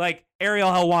Bond. Like, Ariel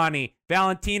Helwani,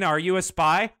 Valentina, are you a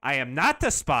spy? I am not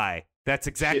the spy. That's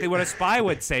exactly what a spy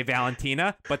would say,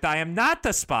 Valentina, but I am not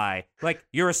the spy. Like,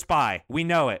 you're a spy. We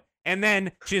know it. And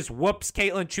then she just whoops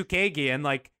Caitlin Chukagian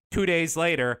like 2 days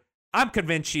later. I'm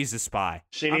convinced she's a spy.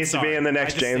 She needs to be in the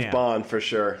next James Bond for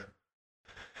sure.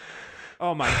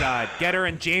 Oh my God. Get her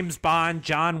in James Bond,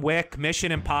 John Wick,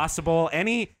 Mission Impossible.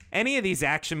 Any of these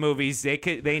action movies,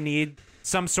 they need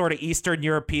some sort of Eastern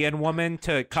European woman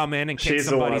to come in and kick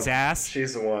somebody's ass.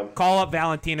 She's the one. Call up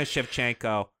Valentina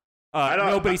Shevchenko.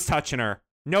 Nobody's touching her.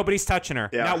 Nobody's touching her.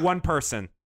 Yeah. Not one person.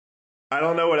 I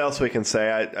don't know what else we can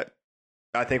say.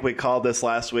 I think we called this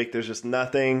last week. There's just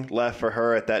nothing left for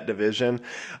her at that division.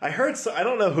 I heard, I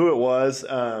don't know who it was.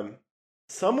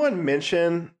 Someone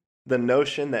mentioned the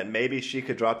notion that maybe she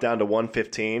could drop down to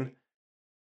 115.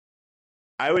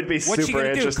 I would be super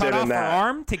interested in that. Cut off her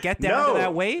arm to get down to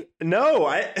that weight? No,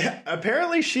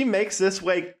 apparently she makes this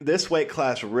weight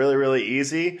class really, really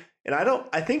easy. And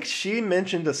I think she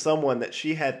mentioned to someone that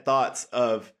she had thoughts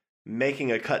of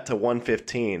making a cut to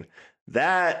 115.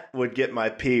 That would get my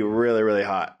pee really, really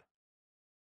hot.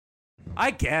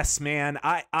 I guess, man.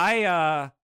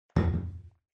 I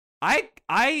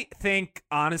think,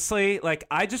 honestly, like,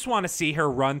 I just want to see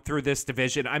her run through this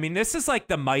division. I mean, this is like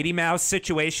the Mighty Mouse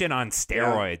situation on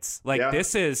steroids.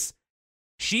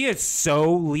 She is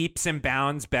so leaps and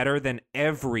bounds better than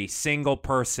every single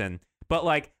person. But,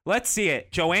 like, let's see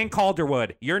it. Joanne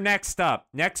Calderwood, you're next up.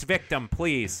 Next victim,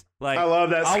 please. Like, I love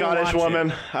that I'll Scottish watch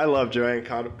woman. it. I love Joanne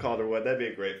Calderwood. That'd be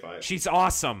a great fight. She's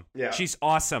awesome. Yeah. She's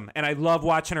awesome. And I love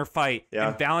watching her fight. Yeah.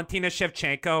 And Valentina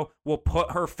Shevchenko will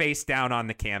put her face down on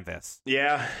the canvas.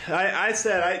 Yeah. I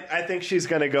said I think she's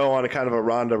going to go on a kind of a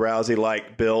Ronda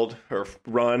Rousey-like build or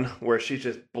run where she's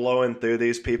just blowing through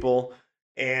these people.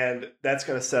 And that's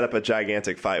going to set up a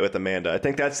gigantic fight with Amanda. I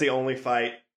think that's the only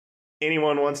fight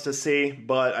anyone wants to see,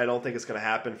 but I don't think it's going to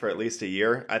happen for at least a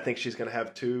year. I think she's going to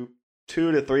have two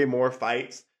to three more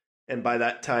fights, and by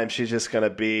that time she's just going to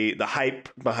be, the hype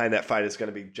behind that fight is going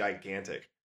to be gigantic.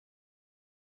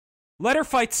 Let her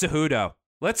fight Cejudo.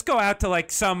 Let's go out to like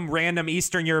some random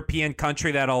Eastern European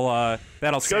country that'll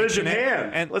Let's go to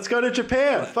Japan. And let's go to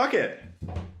Japan. Fuck it.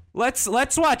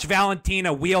 let's watch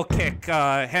Valentina wheel kick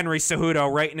Henry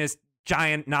Cejudo right in his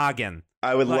giant noggin.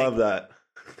 I would love that.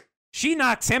 She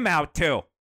knocks him out too,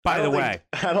 by the way.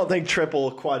 I don't think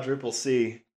triple, quadruple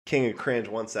C King of Cringe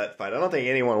wants that fight. I don't think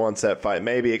anyone wants that fight,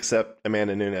 maybe except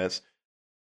Amanda Nunes.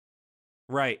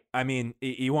 Right. I mean,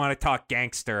 you want to talk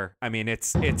gangster. I mean,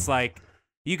 it's like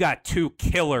you got two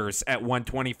killers at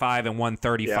 125 and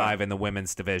 135 in the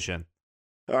women's division.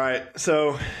 All right.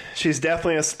 So she's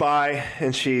definitely a spy,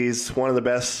 and she's one of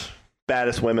the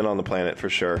baddest women on the planet for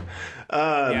sure.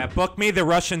 Yeah, book me the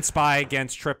Russian spy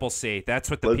against Triple C. That's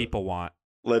what the people want.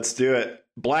 Let's do it.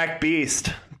 Black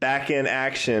Beast back in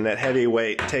action at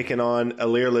heavyweight, taking on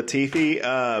Ilir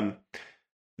Latifi.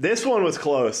 This one was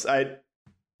close. I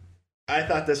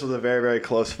thought this was a very, very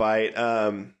close fight.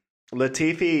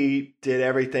 Latifi did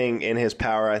everything in his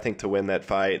power, I think, to win that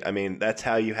fight. I mean, that's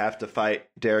how you have to fight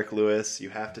Derek Lewis. You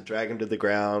have to drag him to the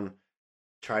ground,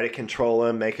 try to control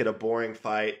him, make it a boring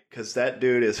fight, because that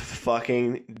dude is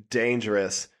fucking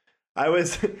dangerous. I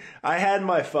had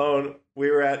my phone.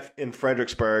 We were in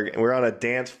Fredericksburg, and we were on a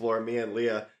dance floor, me and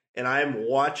Leah, and I'm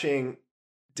watching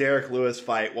Derek Lewis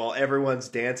fight while everyone's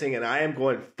dancing, and I am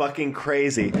going fucking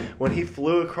crazy. When he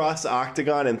flew across the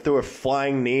octagon and threw a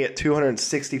flying knee at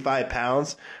 265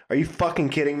 pounds, are you fucking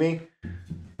kidding me?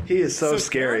 He is so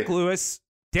scary.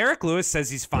 Derek Lewis says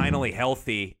he's finally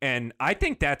healthy, and I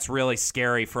think that's really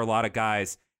scary for a lot of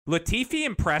guys. Latifi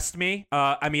impressed me.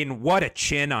 I mean, what a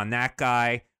chin on that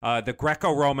guy. The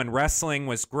Greco-Roman wrestling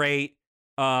was great.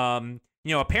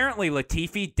 Apparently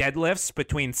Latifi deadlifts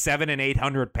between 700 and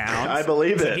 800 pounds. I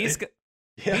believe it. He's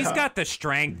got the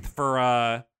strength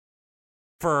for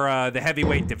the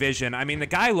heavyweight division. I mean, the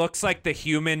guy looks like the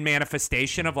human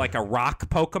manifestation of like a rock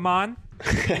Pokemon.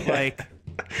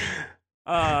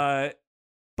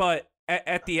 But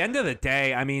at the end of the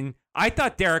day, I mean, I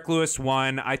thought Derek Lewis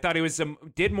won. I thought he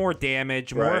did more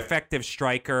damage, more effective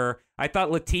striker. I thought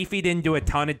Latifi didn't do a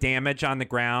ton of damage on the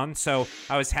ground, so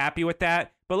I was happy with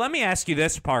that. But let me ask you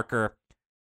this, Parker.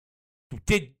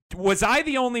 Was I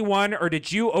the only one, or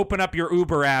did you open up your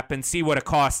Uber app and see what it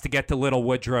cost to get to Little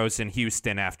Woodrow's in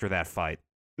Houston after that fight?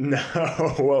 No,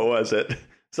 what was it?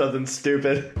 Something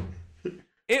stupid.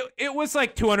 It was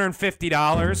like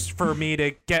 $250 for me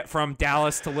to get from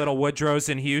Dallas to Little Woodrow's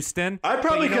in Houston. I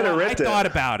probably could have ripped it. I thought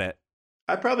about it.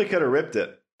 I probably could have ripped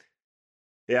it.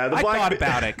 Yeah, I thought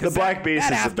about it. The Black Beast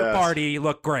that is the after best. party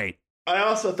looked great. I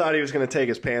also thought he was going to take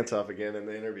his pants off again in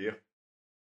the interview.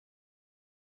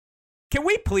 Can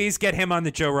we please get him on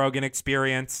the Joe Rogan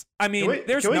Experience? I mean,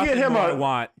 there's nothing more I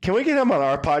want. Can we get him on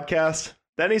our podcast?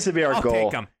 That needs to be our goal.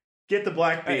 Take him. Get the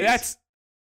Black Beast.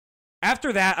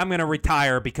 After that, I'm going to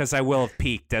retire because I will have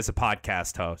peaked as a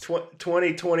podcast host.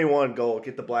 2021 goal,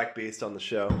 get the Black Beast on the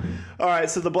show. All right,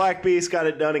 so the Black Beast got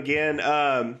it done again.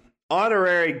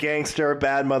 Honorary gangster,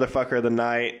 bad motherfucker of the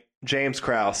night, James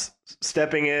Krause,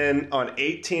 stepping in on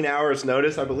 18 hours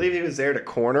notice. I believe he was there to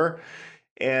corner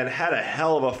and had a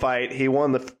hell of a fight. He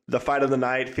won the fight of the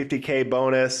night, $50K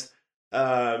bonus.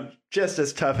 Just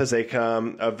as tough as they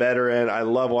come, a veteran. I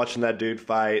love watching that dude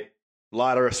fight. A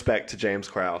lot of respect to James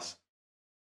Krause.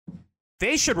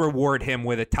 They should reward him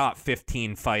with a top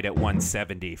 15 fight at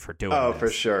 170 for doing this. Oh, for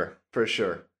sure. For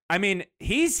sure. I mean,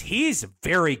 he's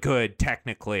very good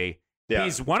technically. Yeah.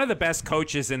 He's one of the best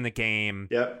coaches in the game.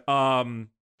 Yep.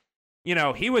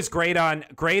 He was great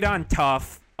on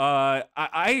tough.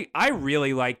 I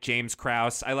really like James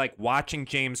Krause. I like watching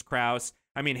James Krause.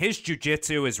 I mean, his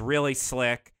jiu-jitsu is really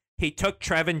slick. He took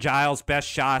Trevin Giles' best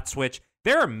shots, which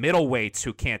there are middleweights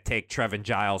who can't take Trevin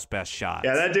Giles' best shots.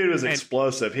 Yeah, that dude was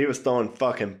explosive. He was throwing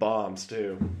fucking bombs,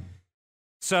 too.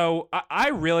 So I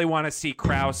really want to see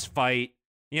Krause fight.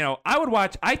 I would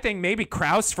watch, I think maybe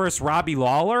Krause versus Robbie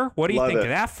Lawler. What do you think of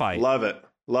that fight? Love it.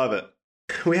 Love it.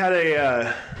 We had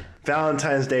a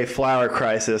Valentine's Day flower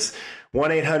crisis.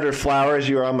 1-800-FLOWERS,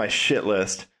 you are on my shit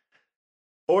list.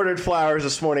 Ordered flowers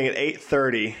this morning at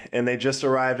 8:30, and they just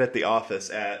arrived at the office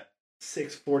at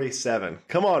 647.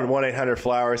 Come on,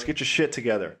 1-800-Flowers. Get your shit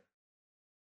together.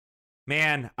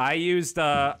 Man, I used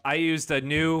a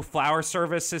new flower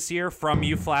service this year from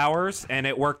You Flowers, and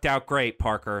it worked out great,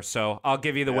 Parker. So I'll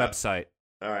give you the website.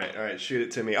 All right, shoot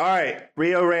it to me. All right,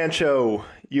 Rio Rancho,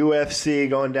 UFC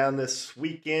going down this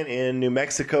weekend in New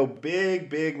Mexico.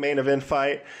 Big main event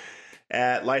fight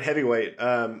at light heavyweight.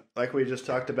 Like we just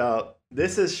talked about,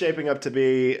 this is shaping up to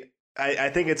be, I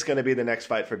think it's going to be the next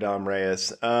fight for Dom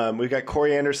Reyes. We've got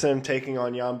Corey Anderson taking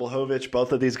on Jan Blachowicz.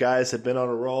 Both of these guys have been on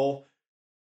a roll.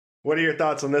 What are your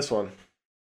thoughts on this one?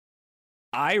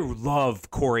 I love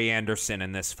Corey Anderson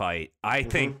in this fight. I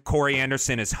think Corey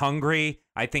Anderson is hungry.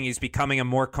 I think he's becoming a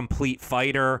more complete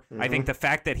fighter. I think the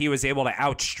fact that he was able to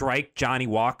outstrike Johnny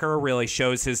Walker really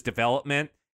shows his development.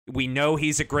 We know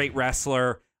he's a great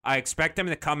wrestler. I expect him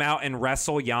to come out and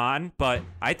wrestle Jan, but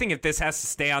I think if this has to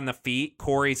stay on the feet,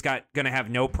 Corey's going to have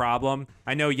no problem.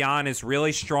 I know Jan is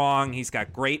really strong. He's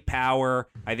got great power.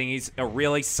 I think he's a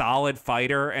really solid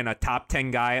fighter and a top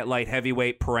 10 guy at light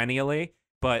heavyweight perennially,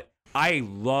 but I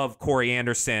love Corey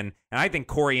Anderson, and I think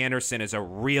Corey Anderson is a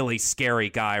really scary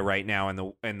guy right now in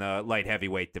the light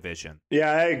heavyweight division.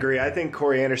 Yeah, I agree. I think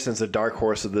Corey Anderson's a dark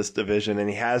horse of this division, and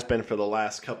he has been for the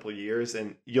last couple of years.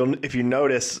 And if you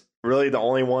notice, really the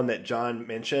only one that John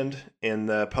mentioned in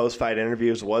the post-fight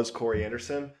interviews was Corey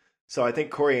Anderson. So I think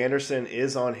Corey Anderson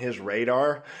is on his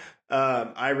radar.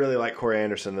 I really like Corey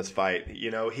Anderson this fight.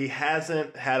 You know, he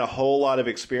hasn't had a whole lot of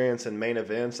experience in main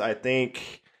events. I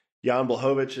think Jan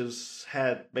Blachowicz has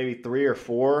had maybe 3 or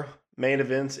 4 main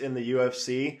events in the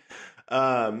UFC.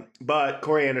 But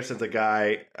Corey Anderson's a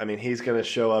guy, I mean, he's going to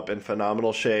show up in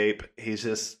phenomenal shape.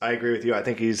 I agree with you. I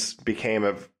think he's became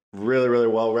a really, really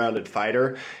well-rounded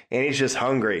fighter, and he's just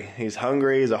hungry. He's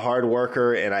hungry. He's a hard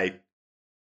worker, and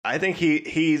I think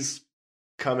he's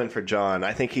coming for John.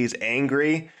 I think he's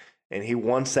angry, and he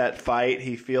wants that fight.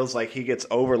 He feels like he gets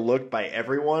overlooked by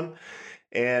everyone.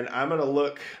 And I'm going to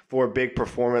look for a big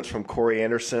performance from Corey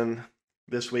Anderson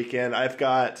this weekend. I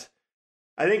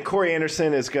think Corey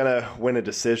Anderson is going to win a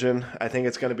decision. I think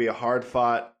it's going to be a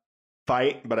hard-fought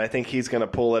fight, but I think he's going to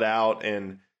pull it out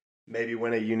and maybe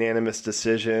win a unanimous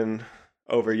decision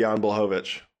over Jan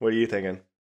Blachowicz. What are you thinking?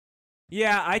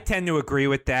 Yeah, I tend to agree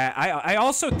with that. I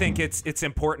also think it's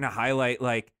important to highlight,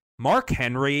 like, Mark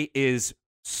Henry is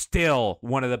still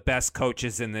one of the best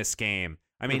coaches in this game.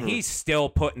 I mean, he's still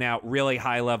putting out really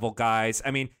high-level guys. I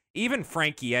mean, even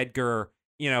Frankie Edgar,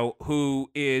 you know,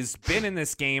 who is been in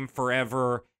this game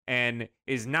forever and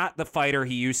is not the fighter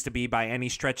he used to be by any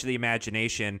stretch of the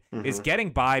imagination, is getting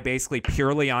by basically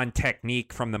purely on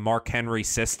technique from the Mark Henry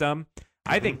system.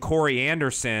 I think Corey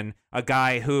Anderson, a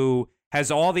guy who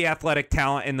has all the athletic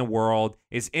talent in the world,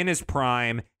 is in his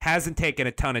prime, hasn't taken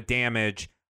a ton of damage.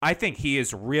 I think he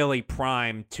is really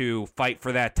primed to fight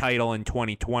for that title in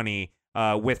 2020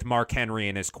 with Mark Henry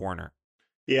in his corner.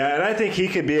 Yeah, and I think he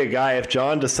could be a guy, if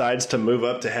John decides to move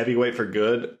up to heavyweight for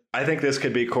good, I think this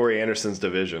could be Corey Anderson's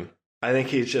division. I think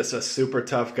he's just a super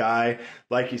tough guy.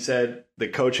 Like you said, the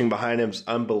coaching behind him is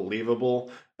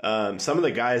unbelievable. Some of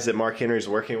the guys that Mark Henry's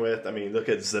working with, I mean, look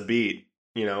at Zabit,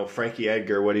 you know, Frankie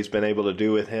Edgar, what he's been able to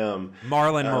do with him.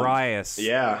 Marlon Moraes.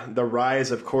 Yeah, the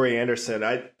rise of Corey Anderson.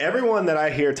 Everyone that I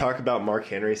hear talk about Mark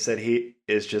Henry said he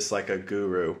is just like a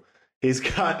guru.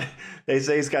 They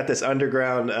say he's got this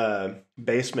underground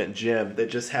basement gym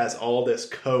that just has all this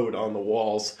code on the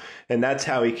walls, and that's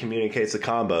how he communicates the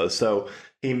combos. So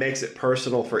he makes it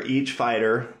personal for each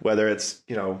fighter, whether it's,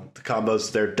 you know, the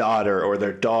combos their daughter or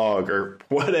their dog or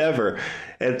whatever.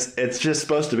 It's just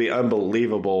supposed to be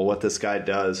unbelievable what this guy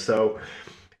does. So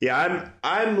yeah,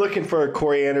 I'm looking for a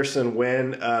Corey Anderson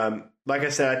win. Like I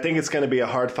said, I think it's going to be a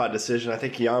hard fought decision. I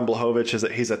think Jan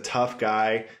Blachowicz he's a tough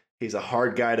guy. He's a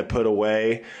hard guy to put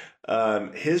away.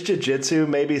 His jiu-jitsu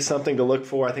may be something to look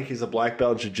for. I think he's a black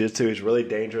belt in jiu-jitsu. He's really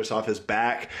dangerous off his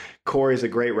back. Corey's a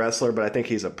great wrestler, but I think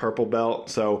he's a purple belt.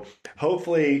 So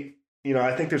hopefully, you know,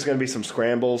 I think there's going to be some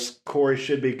scrambles. Corey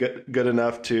should be good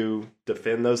enough to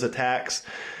defend those attacks.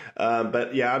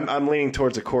 But yeah, I'm leaning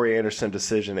towards a Corey Anderson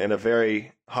decision in a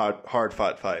very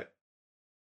hard-fought fight.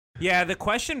 Yeah, the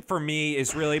question for me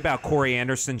is really about Corey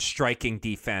Anderson's striking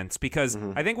defense, because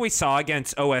I think we saw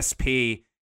against OSP,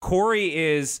 Corey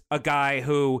is a guy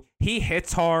who he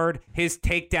hits hard. His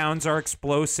takedowns are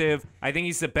explosive. I think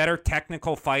he's the better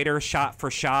technical fighter shot for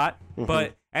shot.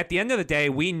 But at the end of the day,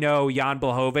 we know Jan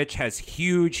Blachowicz has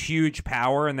huge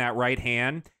power in that right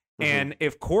hand. And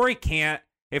if Corey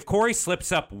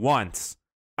slips up once,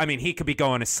 I mean, he could be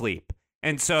going to sleep.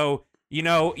 And so, you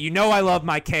know, I love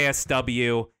my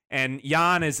KSW. And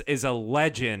Jan is a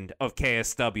legend of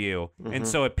KSW. And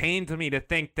so it pains me to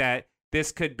think that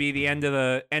this could be the end of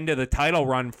the title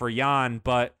run for Jan,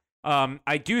 but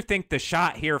I do think the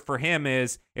shot here for him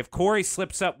is if Corey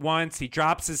slips up once, he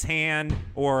drops his hand,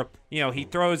 or he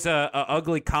throws a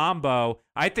ugly combo.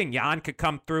 I think Jan could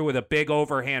come through with a big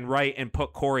overhand right and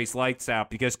put Corey's lights out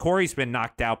because Corey's been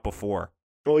knocked out before.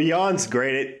 Well, Jan's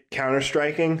great at counter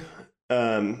striking.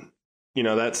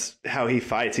 That's how he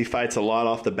fights. He fights a lot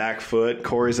off the back foot.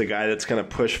 Corey's a guy that's going to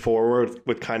push forward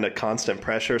with kind of constant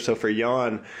pressure. So for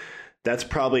Jan, that's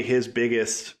probably his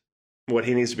biggest. What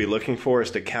he needs to be looking for is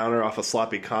to counter off a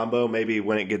sloppy combo, maybe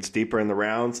when it gets deeper in the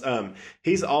rounds.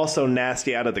 He's also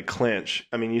nasty out of the clinch.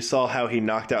 I mean, you saw how he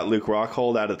knocked out Luke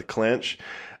Rockhold out of the clinch.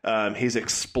 He's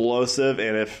explosive,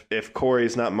 and if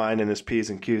Corey's not minding his P's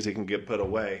and Q's, he can get put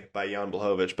away by Jan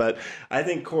Blachowicz. But I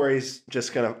think Corey's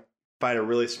just going to fight a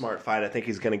really smart fight. I think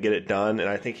he's going to get it done, and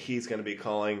I think he's going to be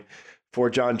calling for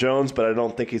Jon Jones, but I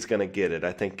don't think he's going to get it.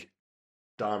 I think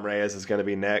Dom Reyes is going to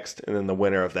be next, and then the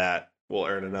winner of that will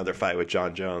earn another fight with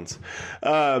Jon Jones.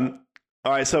 All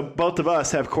right, so both of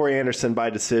us have Corey Anderson by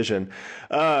decision.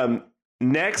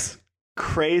 Next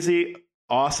crazy,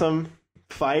 awesome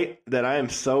fight that I am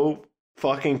so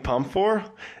fucking pumped for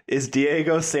is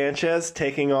Diego Sanchez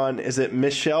taking on, is it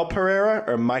Michel Pereira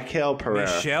or Michael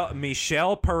Pereira?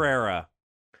 Michel Pereira.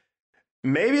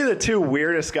 Maybe the two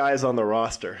weirdest guys on the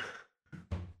roster.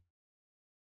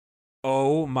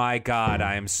 Oh my God,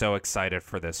 I am so excited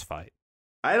for this fight.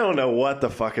 I don't know what the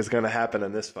fuck is going to happen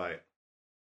in this fight.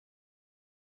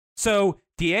 So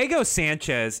Diego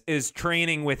Sanchez is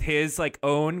training with his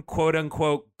own quote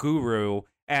unquote guru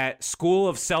at School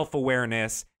of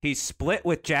Self-Awareness. He's split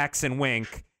with Jackson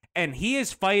Wink, and he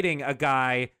is fighting a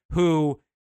guy who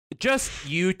just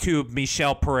YouTube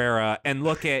Michel Pereira and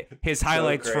look at his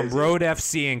highlights from Road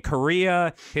FC in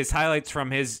Korea, his highlights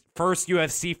from his first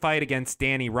UFC fight against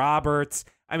Danny Roberts.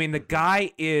 I mean, the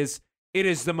guy it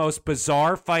is the most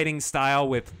bizarre fighting style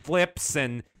with flips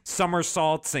and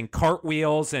somersaults and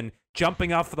cartwheels and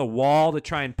jumping off the wall to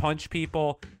try and punch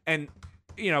people. And,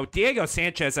 Diego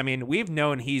Sanchez, I mean, we've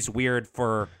known he's weird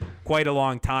for quite a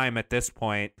long time at this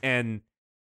point. And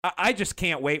I just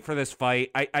can't wait for this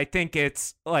fight. I think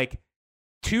it's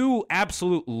two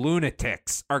absolute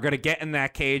lunatics are going to get in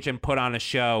that cage and put on a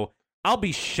show. I'll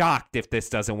be shocked if this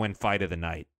doesn't win fight of the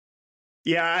night.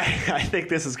 Yeah, I think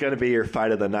this is going to be your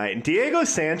fight of the night. And Diego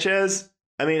Sanchez,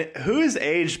 I mean, who's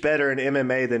aged better in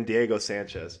MMA than Diego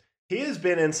Sanchez? He has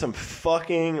been in some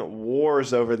fucking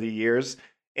wars over the years.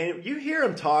 And you hear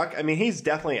him talk, I mean, he's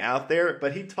definitely out there,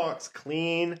 but he talks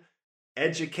clean,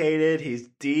 educated, he's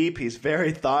deep, he's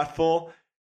very thoughtful.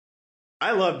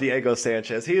 I love Diego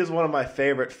Sanchez. He is one of my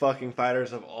favorite fucking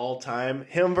fighters of all time.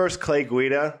 Him versus Clay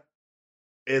Guida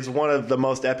is one of the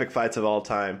most epic fights of all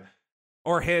time.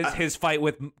 Or his fight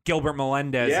with Gilbert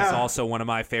Melendez is also one of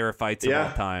my favorite fights of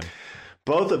all time.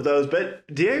 Both of those. But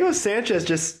Diego Sanchez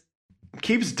just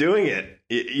keeps doing it.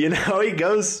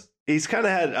 He's kind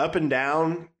of had an up and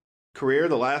down career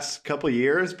the last couple of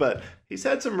years, but he's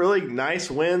had some really nice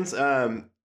wins. The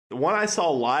one I saw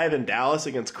live in Dallas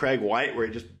against Craig White, where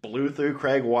he just blew through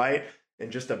Craig White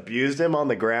and just abused him on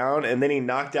the ground. And then he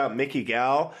knocked out Mickey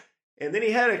Gall. And then he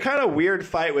had a kind of weird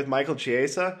fight with Michael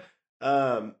Chiesa.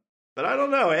 But I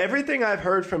don't know. Everything I've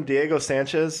heard from Diego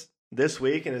Sanchez this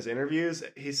week in his interviews,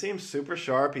 he seems super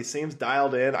sharp. He seems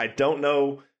dialed in. I don't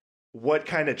know what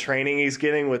kind of training he's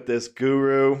getting with this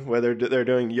guru, whether they're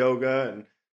doing yoga and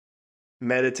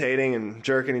meditating and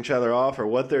jerking each other off or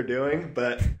what they're doing,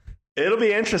 but it'll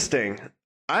be interesting.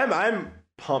 I'm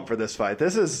pumped for this fight.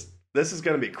 This is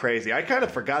going to be crazy. I kind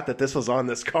of forgot that this was on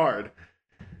this card.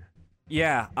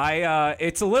 Yeah,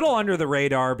 it's a little under the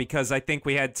radar because I think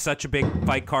we had such a big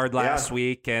fight card last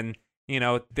week, and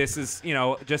this is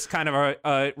just kind of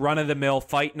a run-of-the-mill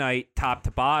fight night, top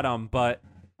to bottom. But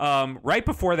right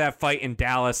before that fight in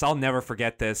Dallas, I'll never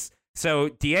forget this. So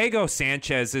Diego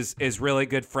Sanchez is really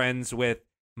good friends with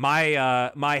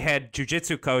my head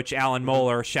jiu-jitsu coach, Alan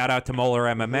Moeller. Shout out to Moeller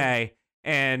MMA,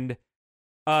 and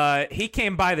he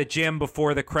came by the gym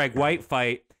before the Craig White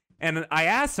fight. And I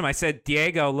asked him, I said,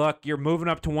 Diego, look, you're moving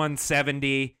up to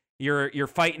 170. You're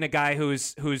fighting a guy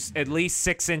who's at least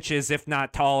 6 inches, if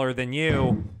not taller than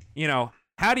you.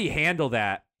 How do you handle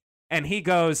that? And he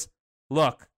goes,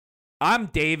 look, I'm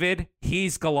David.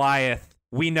 He's Goliath.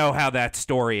 We know how that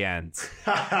story ends.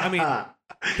 I mean,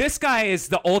 this guy is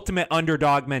the ultimate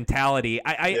underdog mentality.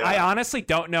 I honestly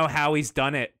don't know how he's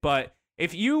done it, but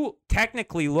if you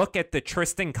technically look at the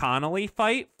Tristan Connolly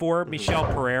fight for Michel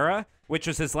Pereira, which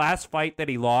was his last fight that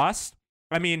he lost,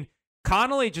 I mean,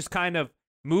 Connolly just kind of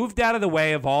moved out of the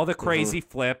way of all the crazy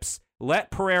flips, let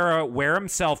Pereira wear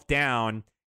himself down,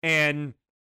 and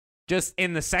just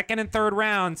in the second and third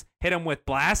rounds, hit him with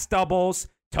blast doubles,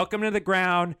 took him to the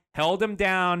ground, held him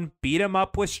down, beat him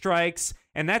up with strikes.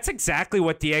 And that's exactly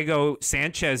what Diego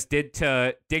Sanchez did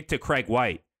to Craig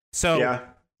White. So yeah.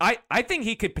 I think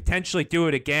he could potentially do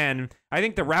it again. I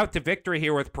think the route to victory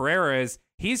here with Pereira is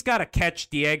he's got to catch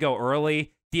Diego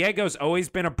early. Diego's always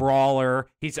been a brawler.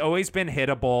 He's always been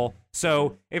hittable.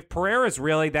 So if Pereira's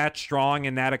really that strong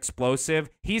and that explosive,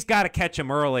 he's got to catch him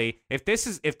early. If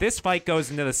this fight goes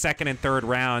into the second and third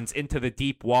rounds, into the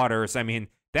deep waters, I mean,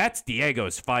 that's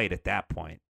Diego's fight at that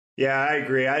point. Yeah, I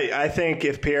agree. I think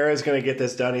if Pereira's going to get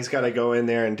this done, he's got to go in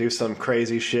there and do some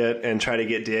crazy shit and try to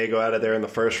get Diego out of there in the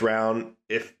first round.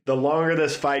 If the longer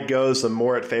this fight goes, the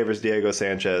more it favors Diego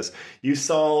Sanchez. You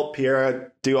saw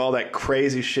Pereira do all that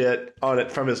crazy shit on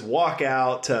it from his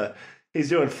walkout to he's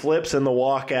doing flips in the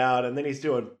walkout, and then he's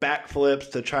doing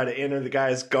backflips to try to enter the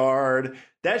guy's guard.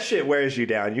 That shit wears you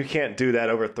down. You can't do that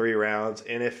over 3 rounds.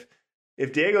 And if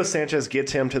Diego Sanchez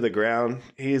gets him to the ground,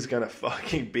 he's going to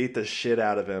fucking beat the shit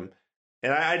out of him.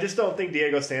 And I just don't think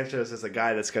Diego Sanchez is a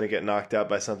guy that's going to get knocked out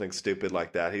by something stupid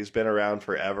like that. He's been around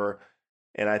forever,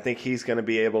 and I think he's going to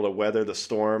be able to weather the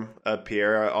storm of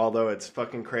Pereira, although it's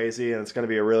fucking crazy, and it's going to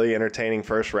be a really entertaining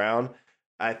first round.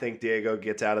 I think Diego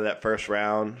gets out of that first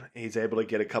round. He's able to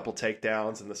get a couple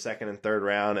takedowns in the second and third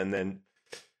round, and then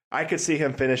I could see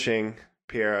him finishing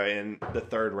Pereira in the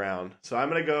third round. So I'm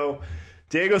going to go...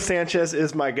 Diego Sanchez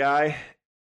is my guy.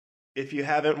 If you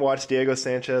haven't watched Diego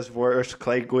Sanchez versus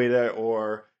Clay Guida,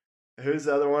 or who's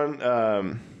the other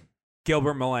one?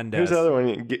 Gilbert Melendez. Who's the other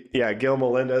one? Yeah, Gil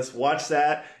Melendez. Watch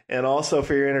that. And also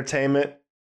for your entertainment,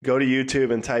 go to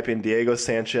YouTube and type in Diego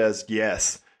Sanchez,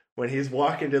 yes. When he's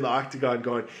walking to the octagon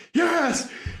going,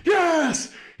 yes,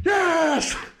 yes,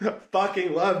 yes.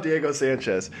 Fucking love Diego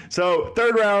Sanchez. So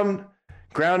third round,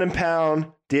 ground and pound,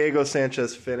 Diego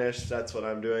Sanchez finished. That's what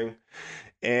I'm doing.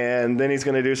 And then he's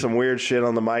going to do some weird shit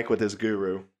on the mic with his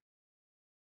guru.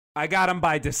 I got him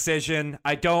by decision.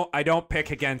 I don't pick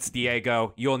against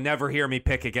Diego. You'll never hear me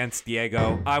pick against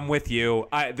Diego. I'm with you.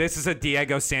 This is a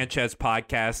Diego Sanchez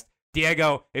podcast.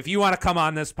 Diego, if you want to come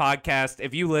on this podcast,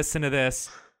 if you listen to this,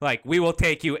 like, we will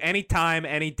take you anytime,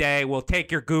 any day. We'll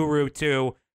take your guru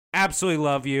too. Absolutely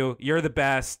love you. You're the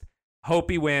best.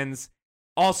 Hope he wins.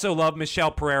 Also love Michel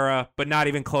Pereira, but not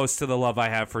even close to the love I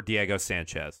have for Diego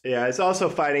Sanchez. Yeah, he's also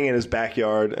fighting in his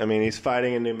backyard. I mean, he's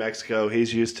fighting in New Mexico.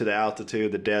 He's used to the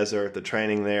altitude, the desert, the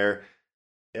training there.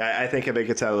 Yeah, I think if it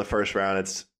gets out of the first round,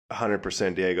 it's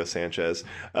 100% Diego Sanchez.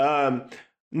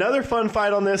 Another fun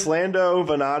fight on this, Lando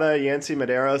Venata, Yancy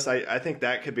Medeiros. I think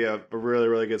that could be a really,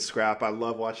 really good scrap. I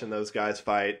love watching those guys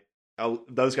fight.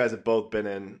 Those guys have both been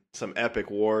in some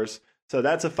epic wars. So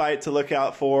that's a fight to look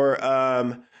out for.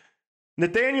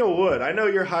 Nathaniel Wood, I know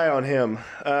you're high on him.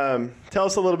 Tell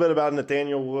us a little bit about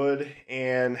Nathaniel Wood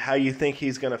and how you think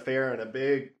he's going to fare in a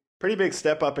pretty big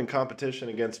step up in competition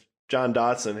against John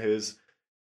Dodson, who's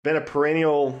been a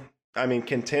perennial,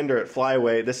 contender at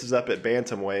flyweight. This is up at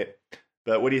bantamweight.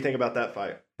 But what do you think about that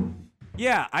fight?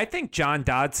 Yeah, I think John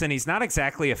Dodson, he's not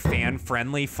exactly a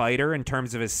fan-friendly fighter in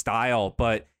terms of his style,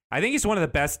 but I think he's one of the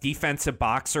best defensive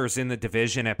boxers in the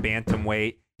division at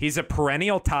bantamweight. He's a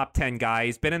perennial top 10 guy.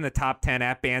 He's been in the top 10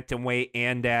 at bantamweight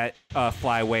and at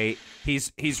flyweight.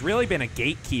 He's really been a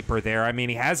gatekeeper there. I mean,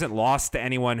 he hasn't lost to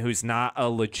anyone who's not a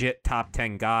legit top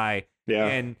 10 guy. Yeah.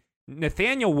 And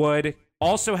Nathaniel Wood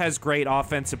also has great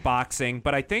offensive boxing,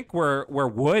 but I think where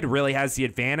Wood really has the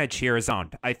advantage here is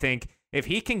on. I think if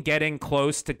he can get in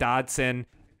close to Dodson,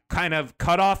 kind of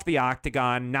cut off the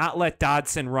octagon, not let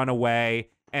Dodson run away,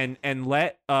 and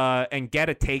get a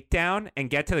takedown and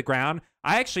get to the ground,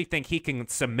 I actually think he can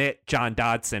submit John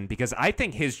Dodson because I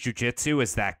think his jiu-jitsu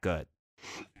is that good.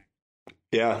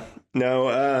 Yeah. No,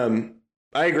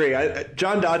 I agree.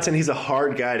 John Dodson, he's a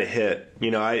hard guy to hit.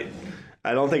 You know, I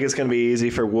don't think it's going to be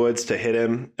easy for Woods to hit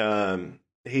him.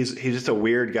 He's just a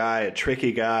weird guy, a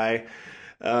tricky guy.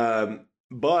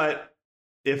 But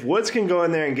if Woods can go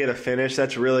in there and get a finish,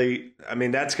 that's really,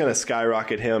 that's going to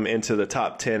skyrocket him into the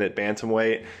top 10 at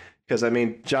bantamweight. Because,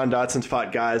 John Dodson's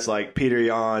fought guys like Peter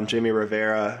Yan, Jimmy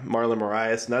Rivera, Marlon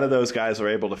Moraes. None of those guys were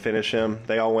able to finish him.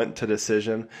 They all went to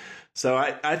decision. So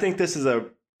I think this is a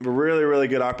really, really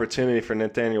good opportunity for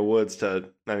Nathaniel Woods to,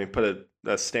 put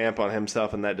a stamp on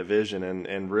himself in that division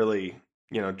and really,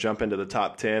 jump into the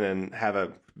top 10 and have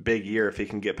a big year if he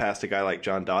can get past a guy like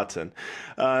John Dodson.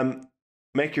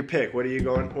 Make your pick. What are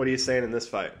you saying in this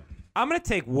fight? I'm going to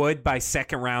take Wood by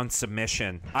second round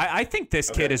submission. I think this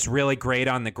kid is really great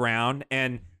on the ground,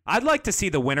 and I'd like to see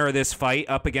the winner of this fight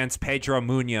up against Pedro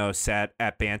Munoz at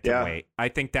bantamweight. I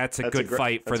think that's a good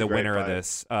fight for the winner of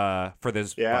this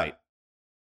fight.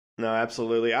 No,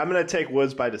 absolutely. I'm going to take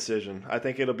Woods by decision. I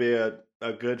think it'll be a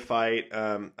good fight.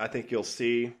 I think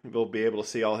you'll be able to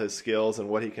see all his skills and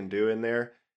what he can do in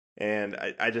there. And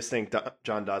I just think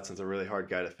John Dodson's a really hard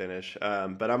guy to finish. But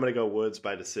I'm going to go Woods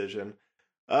by decision.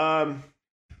 Friend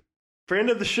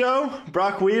of the show,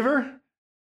 Brock Weaver,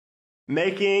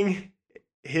 making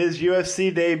his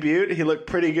UFC debut. He looked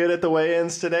pretty good at the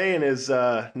weigh-ins today in his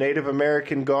Native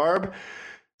American garb.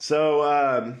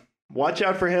 So watch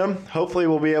out for him. Hopefully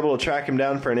we'll be able to track him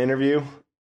down for an interview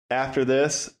after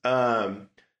this. But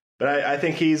I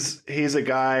think he's a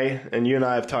guy, and you and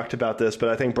I have talked about this, but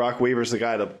I think Brock Weaver's the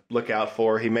guy to look out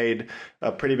for. He made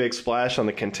a pretty big splash on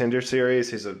the Contender Series.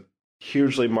 He's a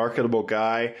hugely marketable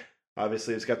guy.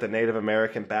 Obviously, he's got the Native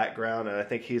American background, and I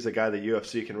think he's a guy the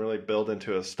UFC can really build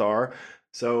into a star.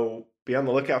 So be on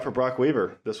the lookout for Brock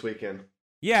Weaver this weekend.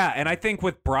 Yeah, and I think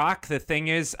with Brock, the thing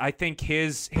is, I think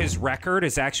his record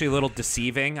is actually a little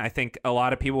deceiving. I think a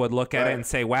lot of people would look at it and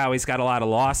say, wow, he's got a lot of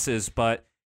losses, but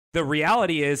the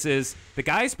reality is the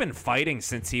guy's been fighting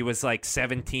since he was like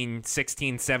 16,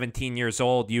 17 years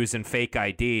old using fake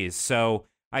IDs. So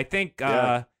I think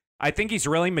he's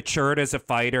really matured as a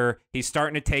fighter. He's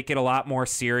starting to take it a lot more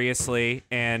seriously,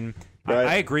 and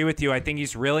I agree with you. I think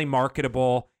he's really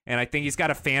marketable, and I think he's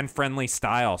got a fan-friendly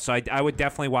style. So I would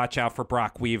definitely watch out for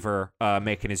Brock Weaver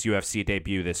making his UFC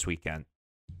debut this weekend.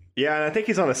 Yeah, and I think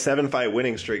he's on a 7-fight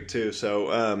winning streak too.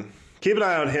 So keep an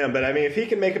eye on him. But I mean, if he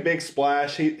can make a big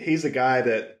splash, he's a guy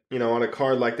that, on a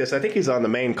card like this, I think he's on the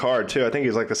main card too. I think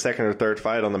he's like the second or third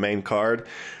fight on the main card.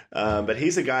 But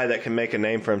he's a guy that can make a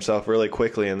name for himself really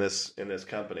quickly in this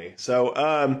company. So,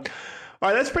 all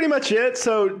right, that's pretty much it.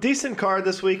 So decent card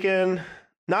this weekend.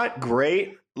 Not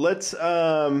great. Let's,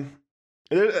 important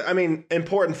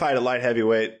fight at light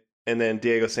heavyweight. And then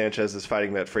Diego Sanchez is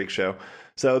fighting that freak show.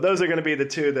 So those are going to be the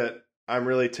two that I'm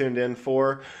really tuned in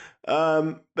for.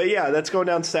 But yeah, that's going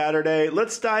down Saturday.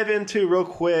 Let's dive into real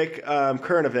quick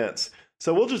current events.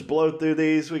 So we'll just blow through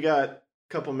these. We got a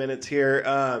couple minutes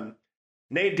here.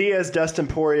 Nate Diaz, Dustin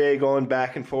Poirier going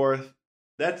back and forth.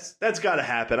 That's got to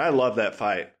happen. I love that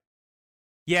fight.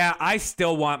 Yeah, I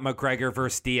still want McGregor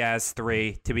versus Diaz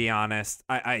 3, to be honest.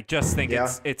 I just think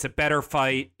it's a better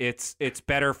fight. It's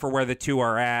better for where the two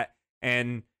are at.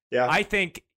 And I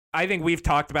think we've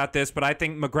talked about this, but I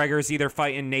think McGregor is either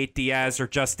fighting Nate Diaz or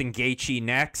Justin Gaethje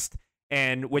next.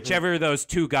 And whichever of those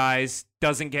two guys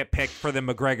doesn't get picked for the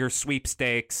McGregor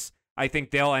sweepstakes, I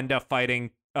think they'll end up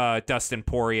fighting Dustin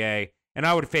Poirier. And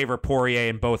I would favor Poirier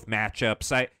in both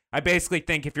matchups. I basically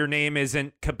think if your name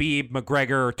isn't Khabib,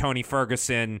 McGregor, or Tony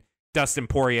Ferguson, Dustin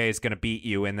Poirier is going to beat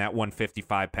you in that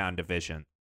 155-pound division.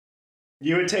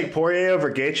 You would take Poirier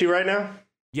over Gaethje right now?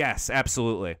 Yes,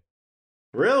 absolutely.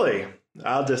 Really?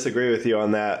 I'll disagree with you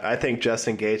on that. I think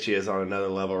Justin Gaethje is on another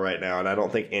level right now, and I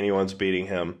don't think anyone's beating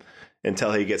him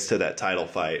until he gets to that title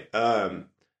fight. I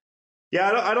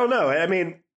don't know. I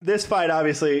mean, this fight,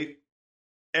 obviously,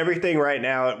 everything right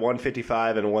now at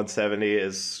 155 and 170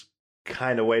 is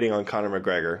kind of waiting on Conor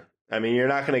McGregor. I mean, you're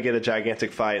not going to get a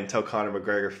gigantic fight until Conor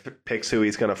McGregor picks who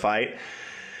he's going to fight.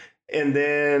 And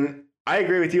then I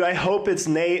agree with you. I hope it's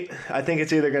Nate. I think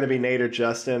it's either going to be Nate or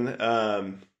Justin.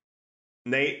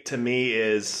 Nate, to me,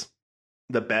 is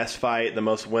the best fight, the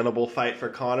most winnable fight for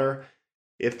Conor.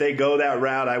 If they go that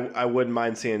route, I wouldn't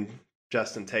mind seeing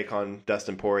Justin take on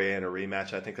Dustin Poirier in a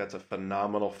rematch. I think that's a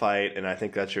phenomenal fight, and I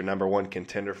think that's your number one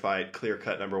contender fight,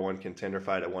 clear-cut number one contender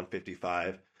fight at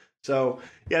 155. So,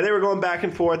 yeah, they were going back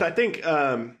and forth. I think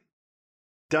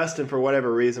Dustin, for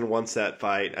whatever reason, wants that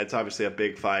fight. It's obviously a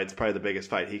big fight. It's probably the biggest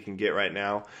fight he can get right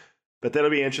now. But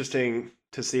that'll be interesting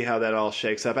to see how that all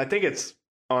shakes up. I think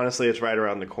honestly, it's right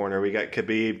around the corner. We got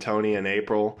Khabib, Tony in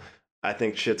April. I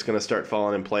think shit's going to start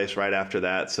falling in place right after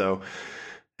that. So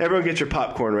everyone get your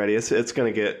popcorn ready. It's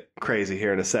going to get crazy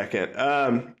here in a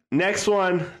second. Next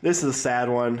one, this is a sad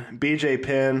one. BJ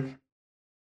Penn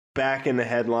back in the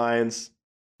headlines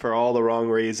for all the wrong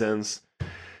reasons.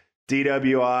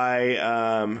 DWI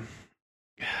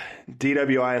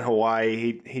in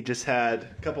Hawaii. He just had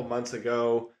a couple months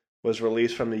ago was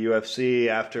released from the UFC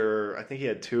after I think he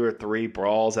had 2 or 3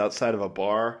 brawls outside of a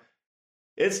bar.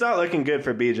 It's not looking good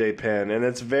for BJ Penn, and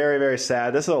it's very, very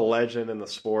sad. This is a legend in the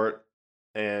sport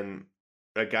and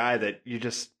a guy that you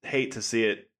just hate to see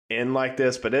it end like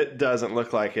this, but it doesn't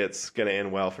look like it's going to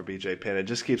end well for BJ Penn. It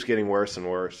just keeps getting worse and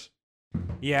worse.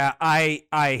 Yeah, I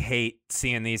hate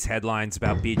seeing these headlines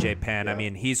about BJ Penn. Yeah. I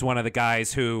mean, he's one of the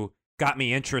guys who got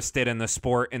me interested in the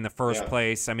sport in the first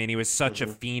place. I mean, he was such a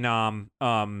phenom,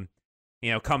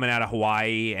 coming out of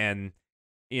Hawaii and,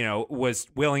 was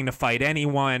willing to fight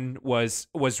anyone, was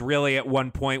really at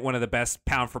one point one of the best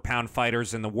pound for pound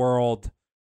fighters in the world.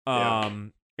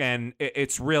 And and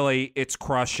it's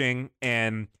crushing.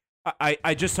 And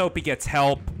I just hope he gets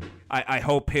help. I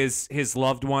hope his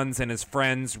loved ones and his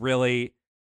friends really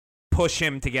push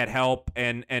him to get help.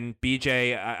 And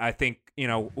BJ, I think,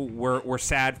 we're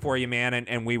sad for you, man,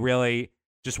 and we really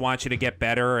just want you to get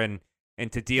better and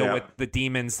to deal with the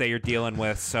demons that you're dealing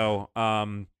with. So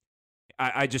I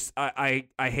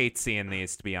hate seeing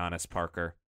these, to be honest,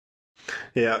 Parker.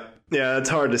 Yeah, it's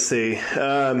hard to see. We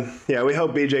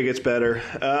hope BJ gets better.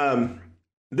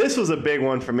 This was a big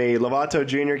one for me. Lovato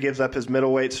Jr. gives up his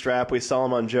middleweight strap. We saw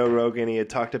him on Joe Rogan. He had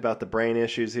talked about the brain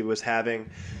issues he was having.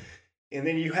 And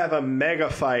then you have a mega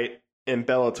fight in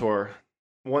Bellator.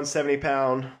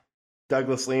 170-pound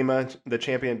Douglas Lima, the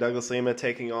champion Douglas Lima,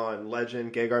 taking on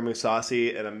legend Gegard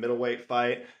Mousasi in a middleweight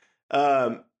fight.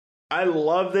 I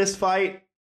love this fight.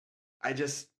 I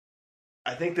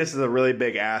think this is a really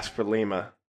big ask for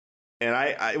Lima. And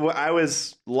I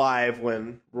was live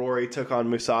when Rory took on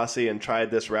Mousasi and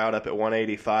tried this route up at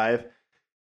 185.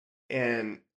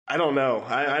 And I don't know.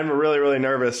 I'm really, really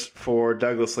nervous for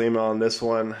Douglas Lima on this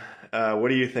one. What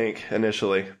do you think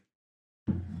initially?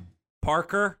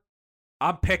 Parker,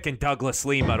 I'm picking Douglas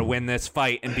Lima to win this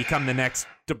fight and become the next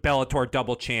Bellator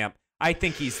double champ. I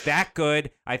think he's that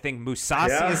good. I think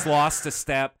Mousasi has lost a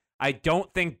step. I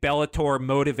don't think Bellator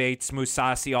motivates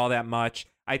Mousasi all that much.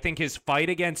 I think his fight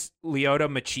against Lyoto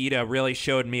Machida really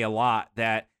showed me a lot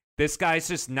that this guy's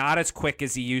just not as quick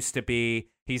as he used to be.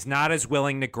 He's not as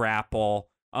willing to grapple.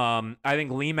 I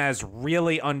think Lima has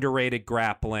really underrated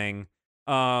grappling.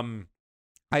 I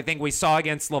think we saw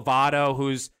against Lovato,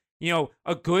 who's,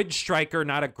 a good striker,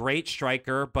 not a great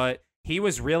striker, but he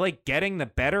was really getting the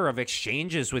better of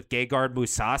exchanges with Gegard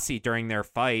Mousasi during their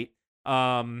fight.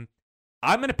 I'm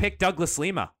going to pick Douglas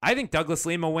Lima. I think Douglas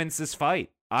Lima wins this fight.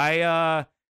 I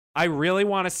really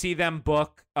want to see them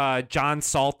book John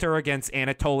Salter against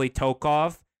Anatoly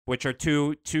Tokov, which are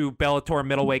two Bellator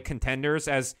middleweight contenders,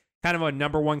 as kind of a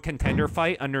number one contender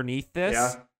fight underneath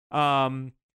this. Yeah.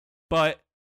 But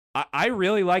I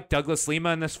really like Douglas Lima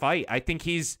in this fight. I think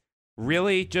he's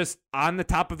really just on the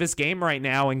top of his game right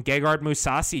now, and Gegard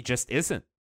Mousasi just isn't.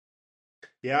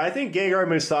 Yeah, I think Gegard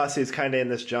Mousasi is kind of in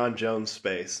this John Jones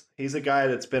space. He's a guy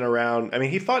that's been around. I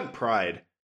mean, he fought in Pride.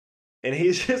 And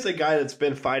he's just a guy that's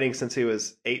been fighting since he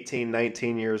was 18,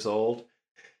 19 years old.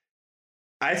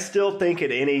 I still think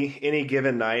at any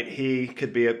given night, he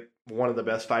could be one of the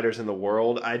best fighters in the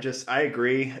world. I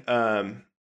agree.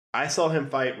 I saw him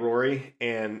fight Rory,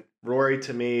 and Rory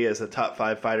to me is a top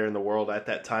 5 fighter in the world at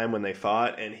that time when they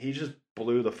fought, and he just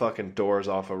blew the fucking doors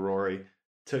off of Rory,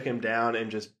 took him down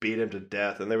and just beat him to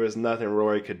death, and there was nothing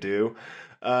Rory could do.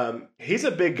 He's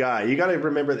a big guy. You got to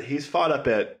remember that he's fought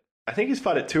I think he's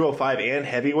fought at 205 and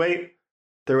heavyweight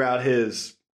throughout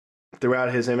his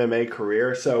MMA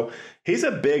career. So he's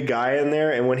a big guy in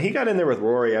there. And when he got in there with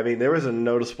Rory, I mean, there was a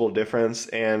noticeable difference.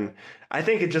 And I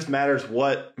think it just matters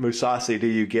what Mousasi do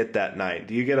you get that night.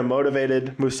 Do you get a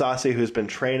motivated Mousasi who's been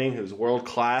training, who's world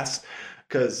class?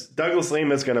 Because Douglas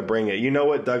Lima is going to bring it. You know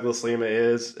what Douglas Lima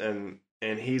is, and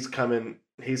he's coming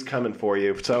for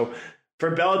you. So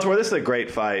for Bellator, this is a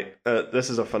great fight. This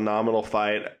is a phenomenal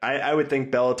fight. I would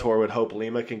think Bellator would hope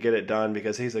Lima can get it done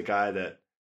because he's a guy that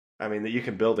you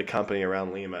can build a company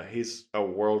around Lima. He's a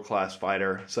world-class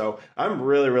fighter. So I'm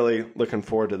really, really looking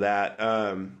forward to that.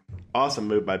 Awesome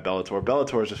move by Bellator.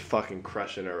 Bellator is just fucking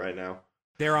crushing it right now.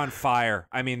 They're on fire.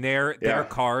 I mean, their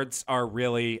cards are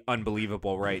really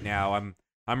unbelievable right now.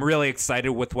 I'm really excited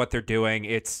with what they're doing.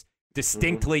 It's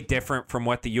distinctly different from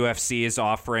what the UFC is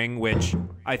offering, which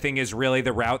I think is really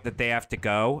the route that they have to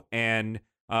go. And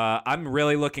I'm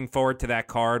really looking forward to that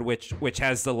card, which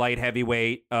has the light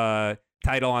heavyweight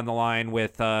title on the line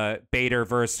with Bader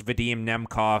versus Vadim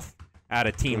Nemkov out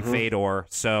of Team Fedor.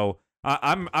 So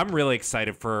I'm really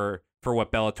excited for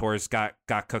what Bellator's got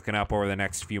cooking up over the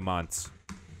next few months.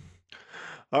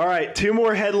 All right, 2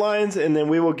 more headlines, and then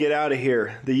we will get out of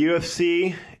here. The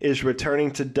UFC is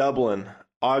returning to Dublin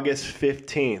August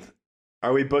 15th.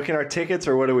 Are we booking our tickets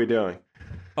or what are we doing?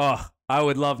 Oh, I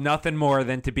would love nothing more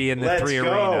than to be in the 3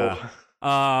 Arena.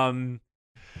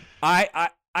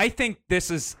 I think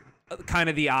this is kind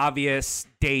of the obvious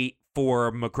date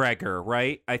for McGregor,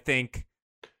 right? I think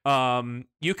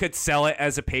you could sell it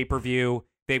as a pay-per-view.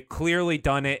 They've clearly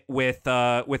done it with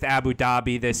Abu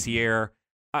Dhabi this year.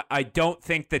 I don't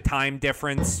think the time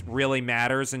difference really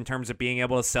matters in terms of being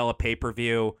able to sell a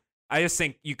pay-per-view. I just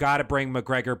think you got to bring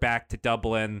McGregor back to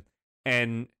Dublin,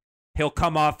 and he'll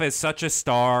come off as such a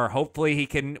star. Hopefully he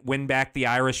can win back the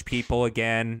Irish people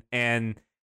again, and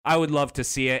I would love to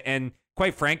see it. And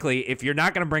quite frankly, if you're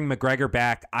not going to bring McGregor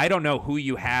back, I don't know who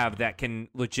you have that can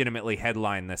legitimately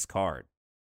headline this card.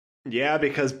 Yeah,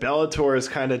 because Bellator has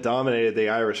kind of dominated the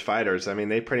Irish fighters. I mean,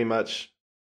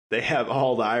 they have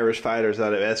all the Irish fighters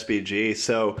out of SBG.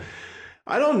 So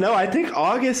I don't know. I think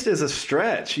August is a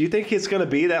stretch. You think it's going to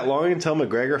be that long until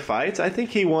McGregor fights? I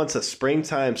think he wants a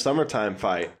springtime, summertime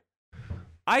fight.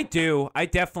 I do. I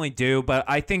definitely do. But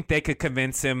I think they could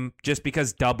convince him just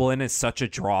because Dublin is such a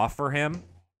draw for him.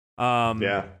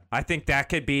 Yeah. I think that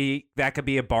could be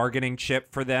a bargaining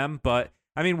chip for them. But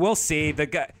I mean, we'll see.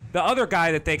 The other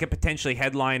guy that they could potentially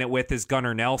headline it with is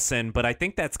Gunnar Nelson, but I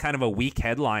think that's kind of a weak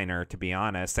headliner, to be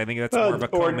honest. I think that's more of a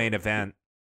co-main event.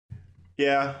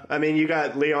 Yeah, I mean, you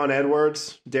got Leon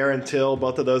Edwards, Darren Till.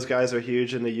 Both of those guys are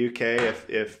huge in the UK.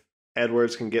 If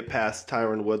Edwards can get past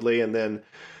Tyron Woodley, and then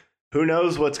who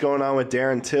knows what's going on with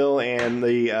Darren Till and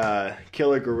the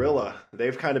Killer Gorilla?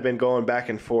 They've kind of been going back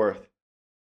and forth.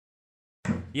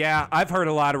 Yeah, I've heard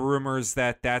a lot of rumors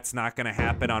that that's not going to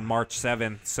happen on March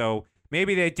 7th. So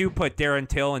maybe they do put Darren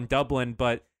Till in Dublin,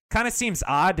 but kind of seems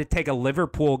odd to take a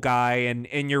Liverpool guy and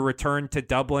in your return to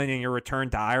Dublin and your return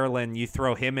to Ireland, you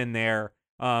throw him in there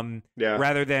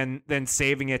rather than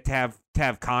saving it to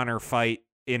have Conor fight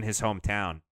in his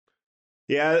hometown.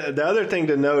 Yeah, the other thing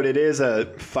to note, it is a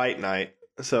fight night,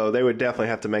 so they would definitely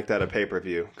have to make that a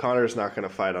pay-per-view. Conor's not going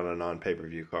to fight on a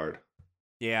non-pay-per-view card.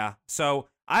 Yeah, so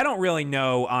I don't really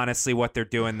know, honestly, what they're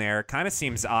doing there. It kind of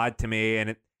seems odd to me, and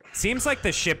it seems like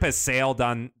the ship has sailed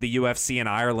on the UFC in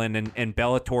Ireland, and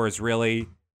Bellator has really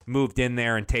moved in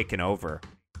there and taken over.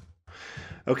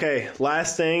 Okay,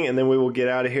 last thing, and then we will get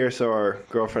out of here so our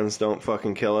girlfriends don't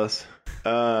fucking kill us.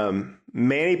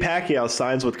 Manny Pacquiao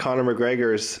signs with Conor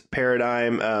McGregor's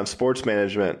Paradigm Sports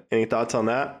Management. Any thoughts on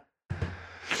that?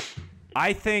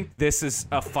 I think this is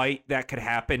a fight that could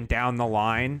happen down the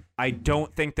line. I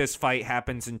don't think this fight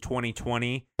happens in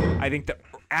 2020. I think the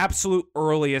absolute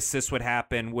earliest this would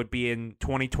happen would be in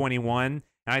 2021. And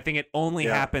I think it only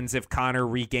happens if Conor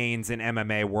regains an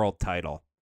MMA world title.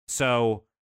 So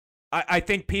I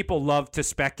think people love to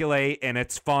speculate, and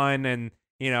it's fun, and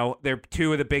they're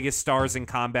two of the biggest stars in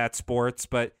combat sports,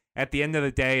 but at the end of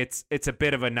the day, it's a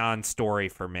bit of a non-story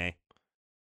for me.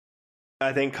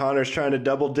 I think Conor's trying to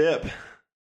double dip.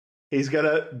 He's going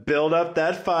to build up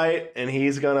that fight, and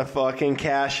he's going to fucking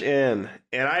cash in.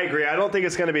 And I agree. I don't think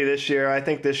it's going to be this year. I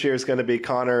think this year is going to be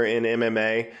Conor in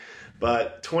MMA.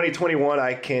 But 2021,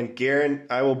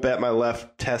 I will bet my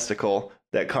left testicle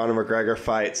that Conor McGregor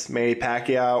fights Manny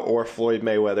Pacquiao or Floyd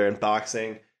Mayweather in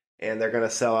boxing. And they're going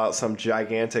to sell out some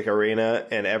gigantic arena,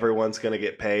 and everyone's going to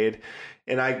get paid.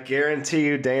 And I guarantee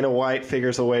you Dana White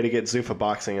figures a way to get Zuffa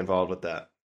Boxing involved with that.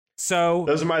 So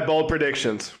those are my bold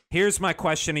predictions. Here's my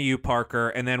question to you, Parker,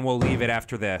 and then we'll leave it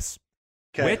after this.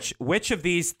 Okay. Which of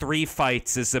these three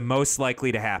fights is the most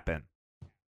likely to happen?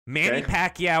 Manny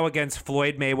Pacquiao against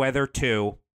Floyd Mayweather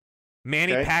 2,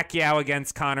 Manny Pacquiao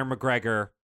against Conor McGregor,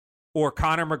 or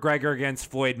Conor McGregor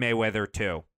against Floyd Mayweather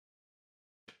 2?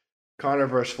 Conor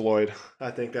versus Floyd.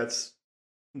 I think that's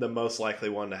the most likely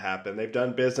one to happen. They've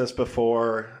done business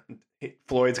before.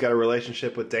 Floyd's got a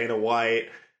relationship with Dana White.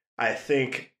 I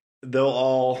think they'll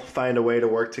all find a way to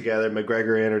work together.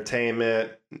 McGregor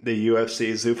Entertainment, the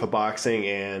UFC, Zuffa Boxing,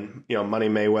 and Money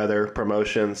Mayweather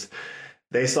Promotions.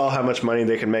 They saw how much money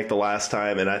they could make the last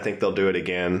time, and I think they'll do it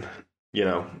again.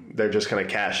 They're just going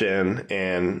to cash in,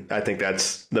 and I think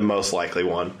that's the most likely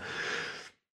one.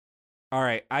 All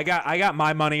right, I got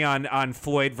my money on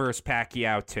Floyd versus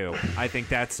Pacquiao too. I think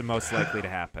that's the most likely to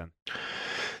happen.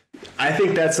 I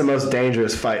think that's the most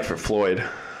dangerous fight for Floyd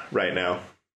right now.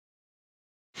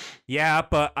 Yeah,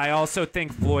 but I also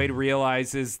think Floyd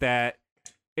realizes that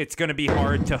it's going to be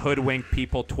hard to hoodwink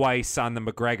people twice on the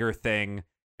McGregor thing,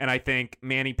 and I think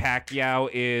Manny Pacquiao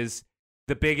is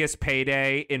the biggest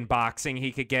payday in boxing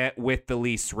he could get with the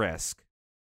least risk.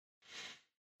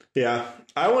 Yeah,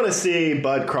 I want to see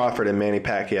Bud Crawford and Manny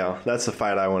Pacquiao. That's the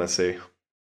fight I want to see.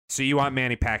 So you want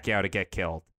Manny Pacquiao to get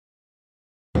killed?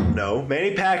 No,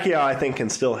 Manny Pacquiao I think can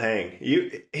still hang.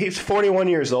 He's 41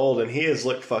 years old and he has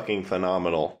looked fucking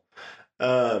phenomenal.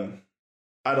 I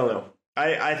don't know.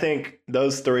 I think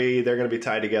those three, they're going to be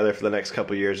tied together for the next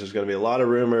couple of years. There's going to be a lot of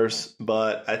rumors,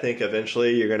 but I think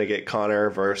eventually you're going to get Conor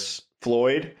versus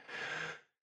Floyd.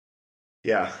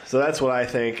 Yeah, so that's what I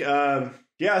think.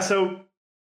 So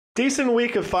decent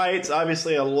week of fights.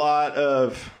 Obviously, a lot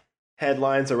of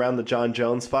headlines around the John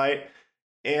Jones fight.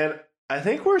 And I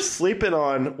think we're sleeping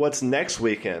on what's next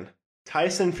weekend.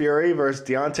 Tyson Fury versus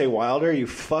Deontay Wilder. Are you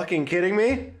fucking kidding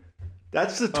me?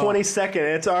 That's the 22nd.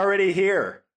 It's already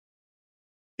here.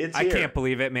 It's here. I can't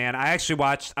believe it, man. I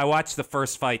watched the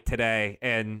first fight today,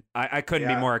 and I couldn't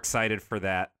be more excited for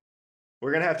that.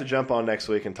 We're going to have to jump on next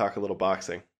week and talk a little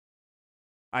boxing.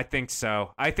 I think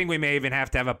so. I think we may even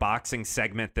have to have a boxing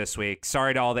segment this week.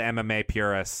 Sorry to all the MMA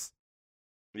purists.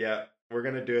 Yeah, we're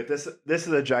going to do it. This is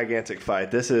a gigantic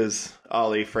fight. This is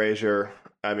Ali Frazier.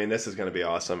 I mean, this is going to be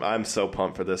awesome. I'm so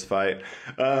pumped for this fight.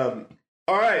 All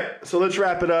right, so let's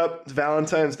wrap it up. It's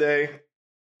Valentine's Day.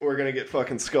 We're going to get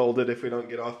fucking scolded if we don't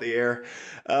get off the air.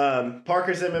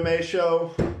 Parker's MMA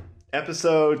Show,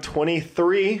 episode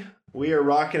 23. We are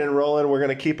rocking and rolling. We're going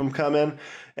to keep them coming.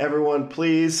 Everyone,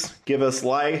 please give us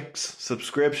likes,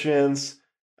 subscriptions,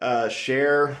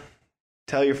 share.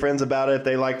 Tell your friends about it if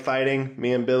they like fighting.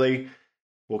 Me and Billy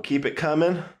will keep it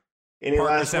coming. Any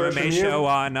Parker's last words MMA from you? Show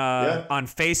on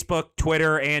Facebook,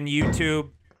 Twitter, and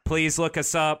YouTube. Please look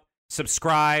us up,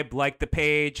 subscribe, like the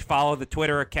page, follow the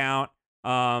Twitter account.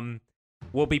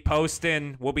 We'll be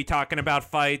posting. We'll be talking about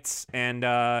fights, and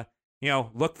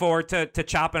look forward to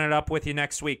chopping it up with you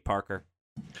next week, Parker.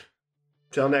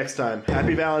 Till next time.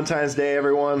 Happy Valentine's Day,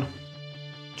 everyone.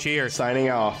 Cheers.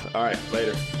 Signing off. All right,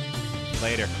 later.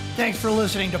 Later. Thanks for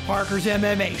listening to Parker's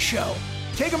MMA Show.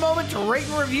 Take a moment to rate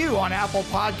and review on Apple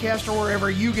Podcast or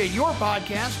wherever you get your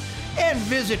podcast, and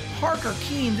visit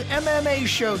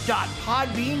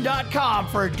ParkerKeen'sMMAShow.podbean.com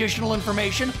for additional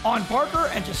information on Parker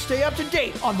and to stay up to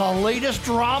date on the latest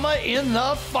drama in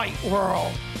the fight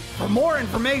world. For more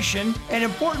information and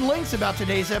important links about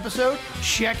today's episode,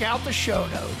 check out the show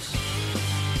notes.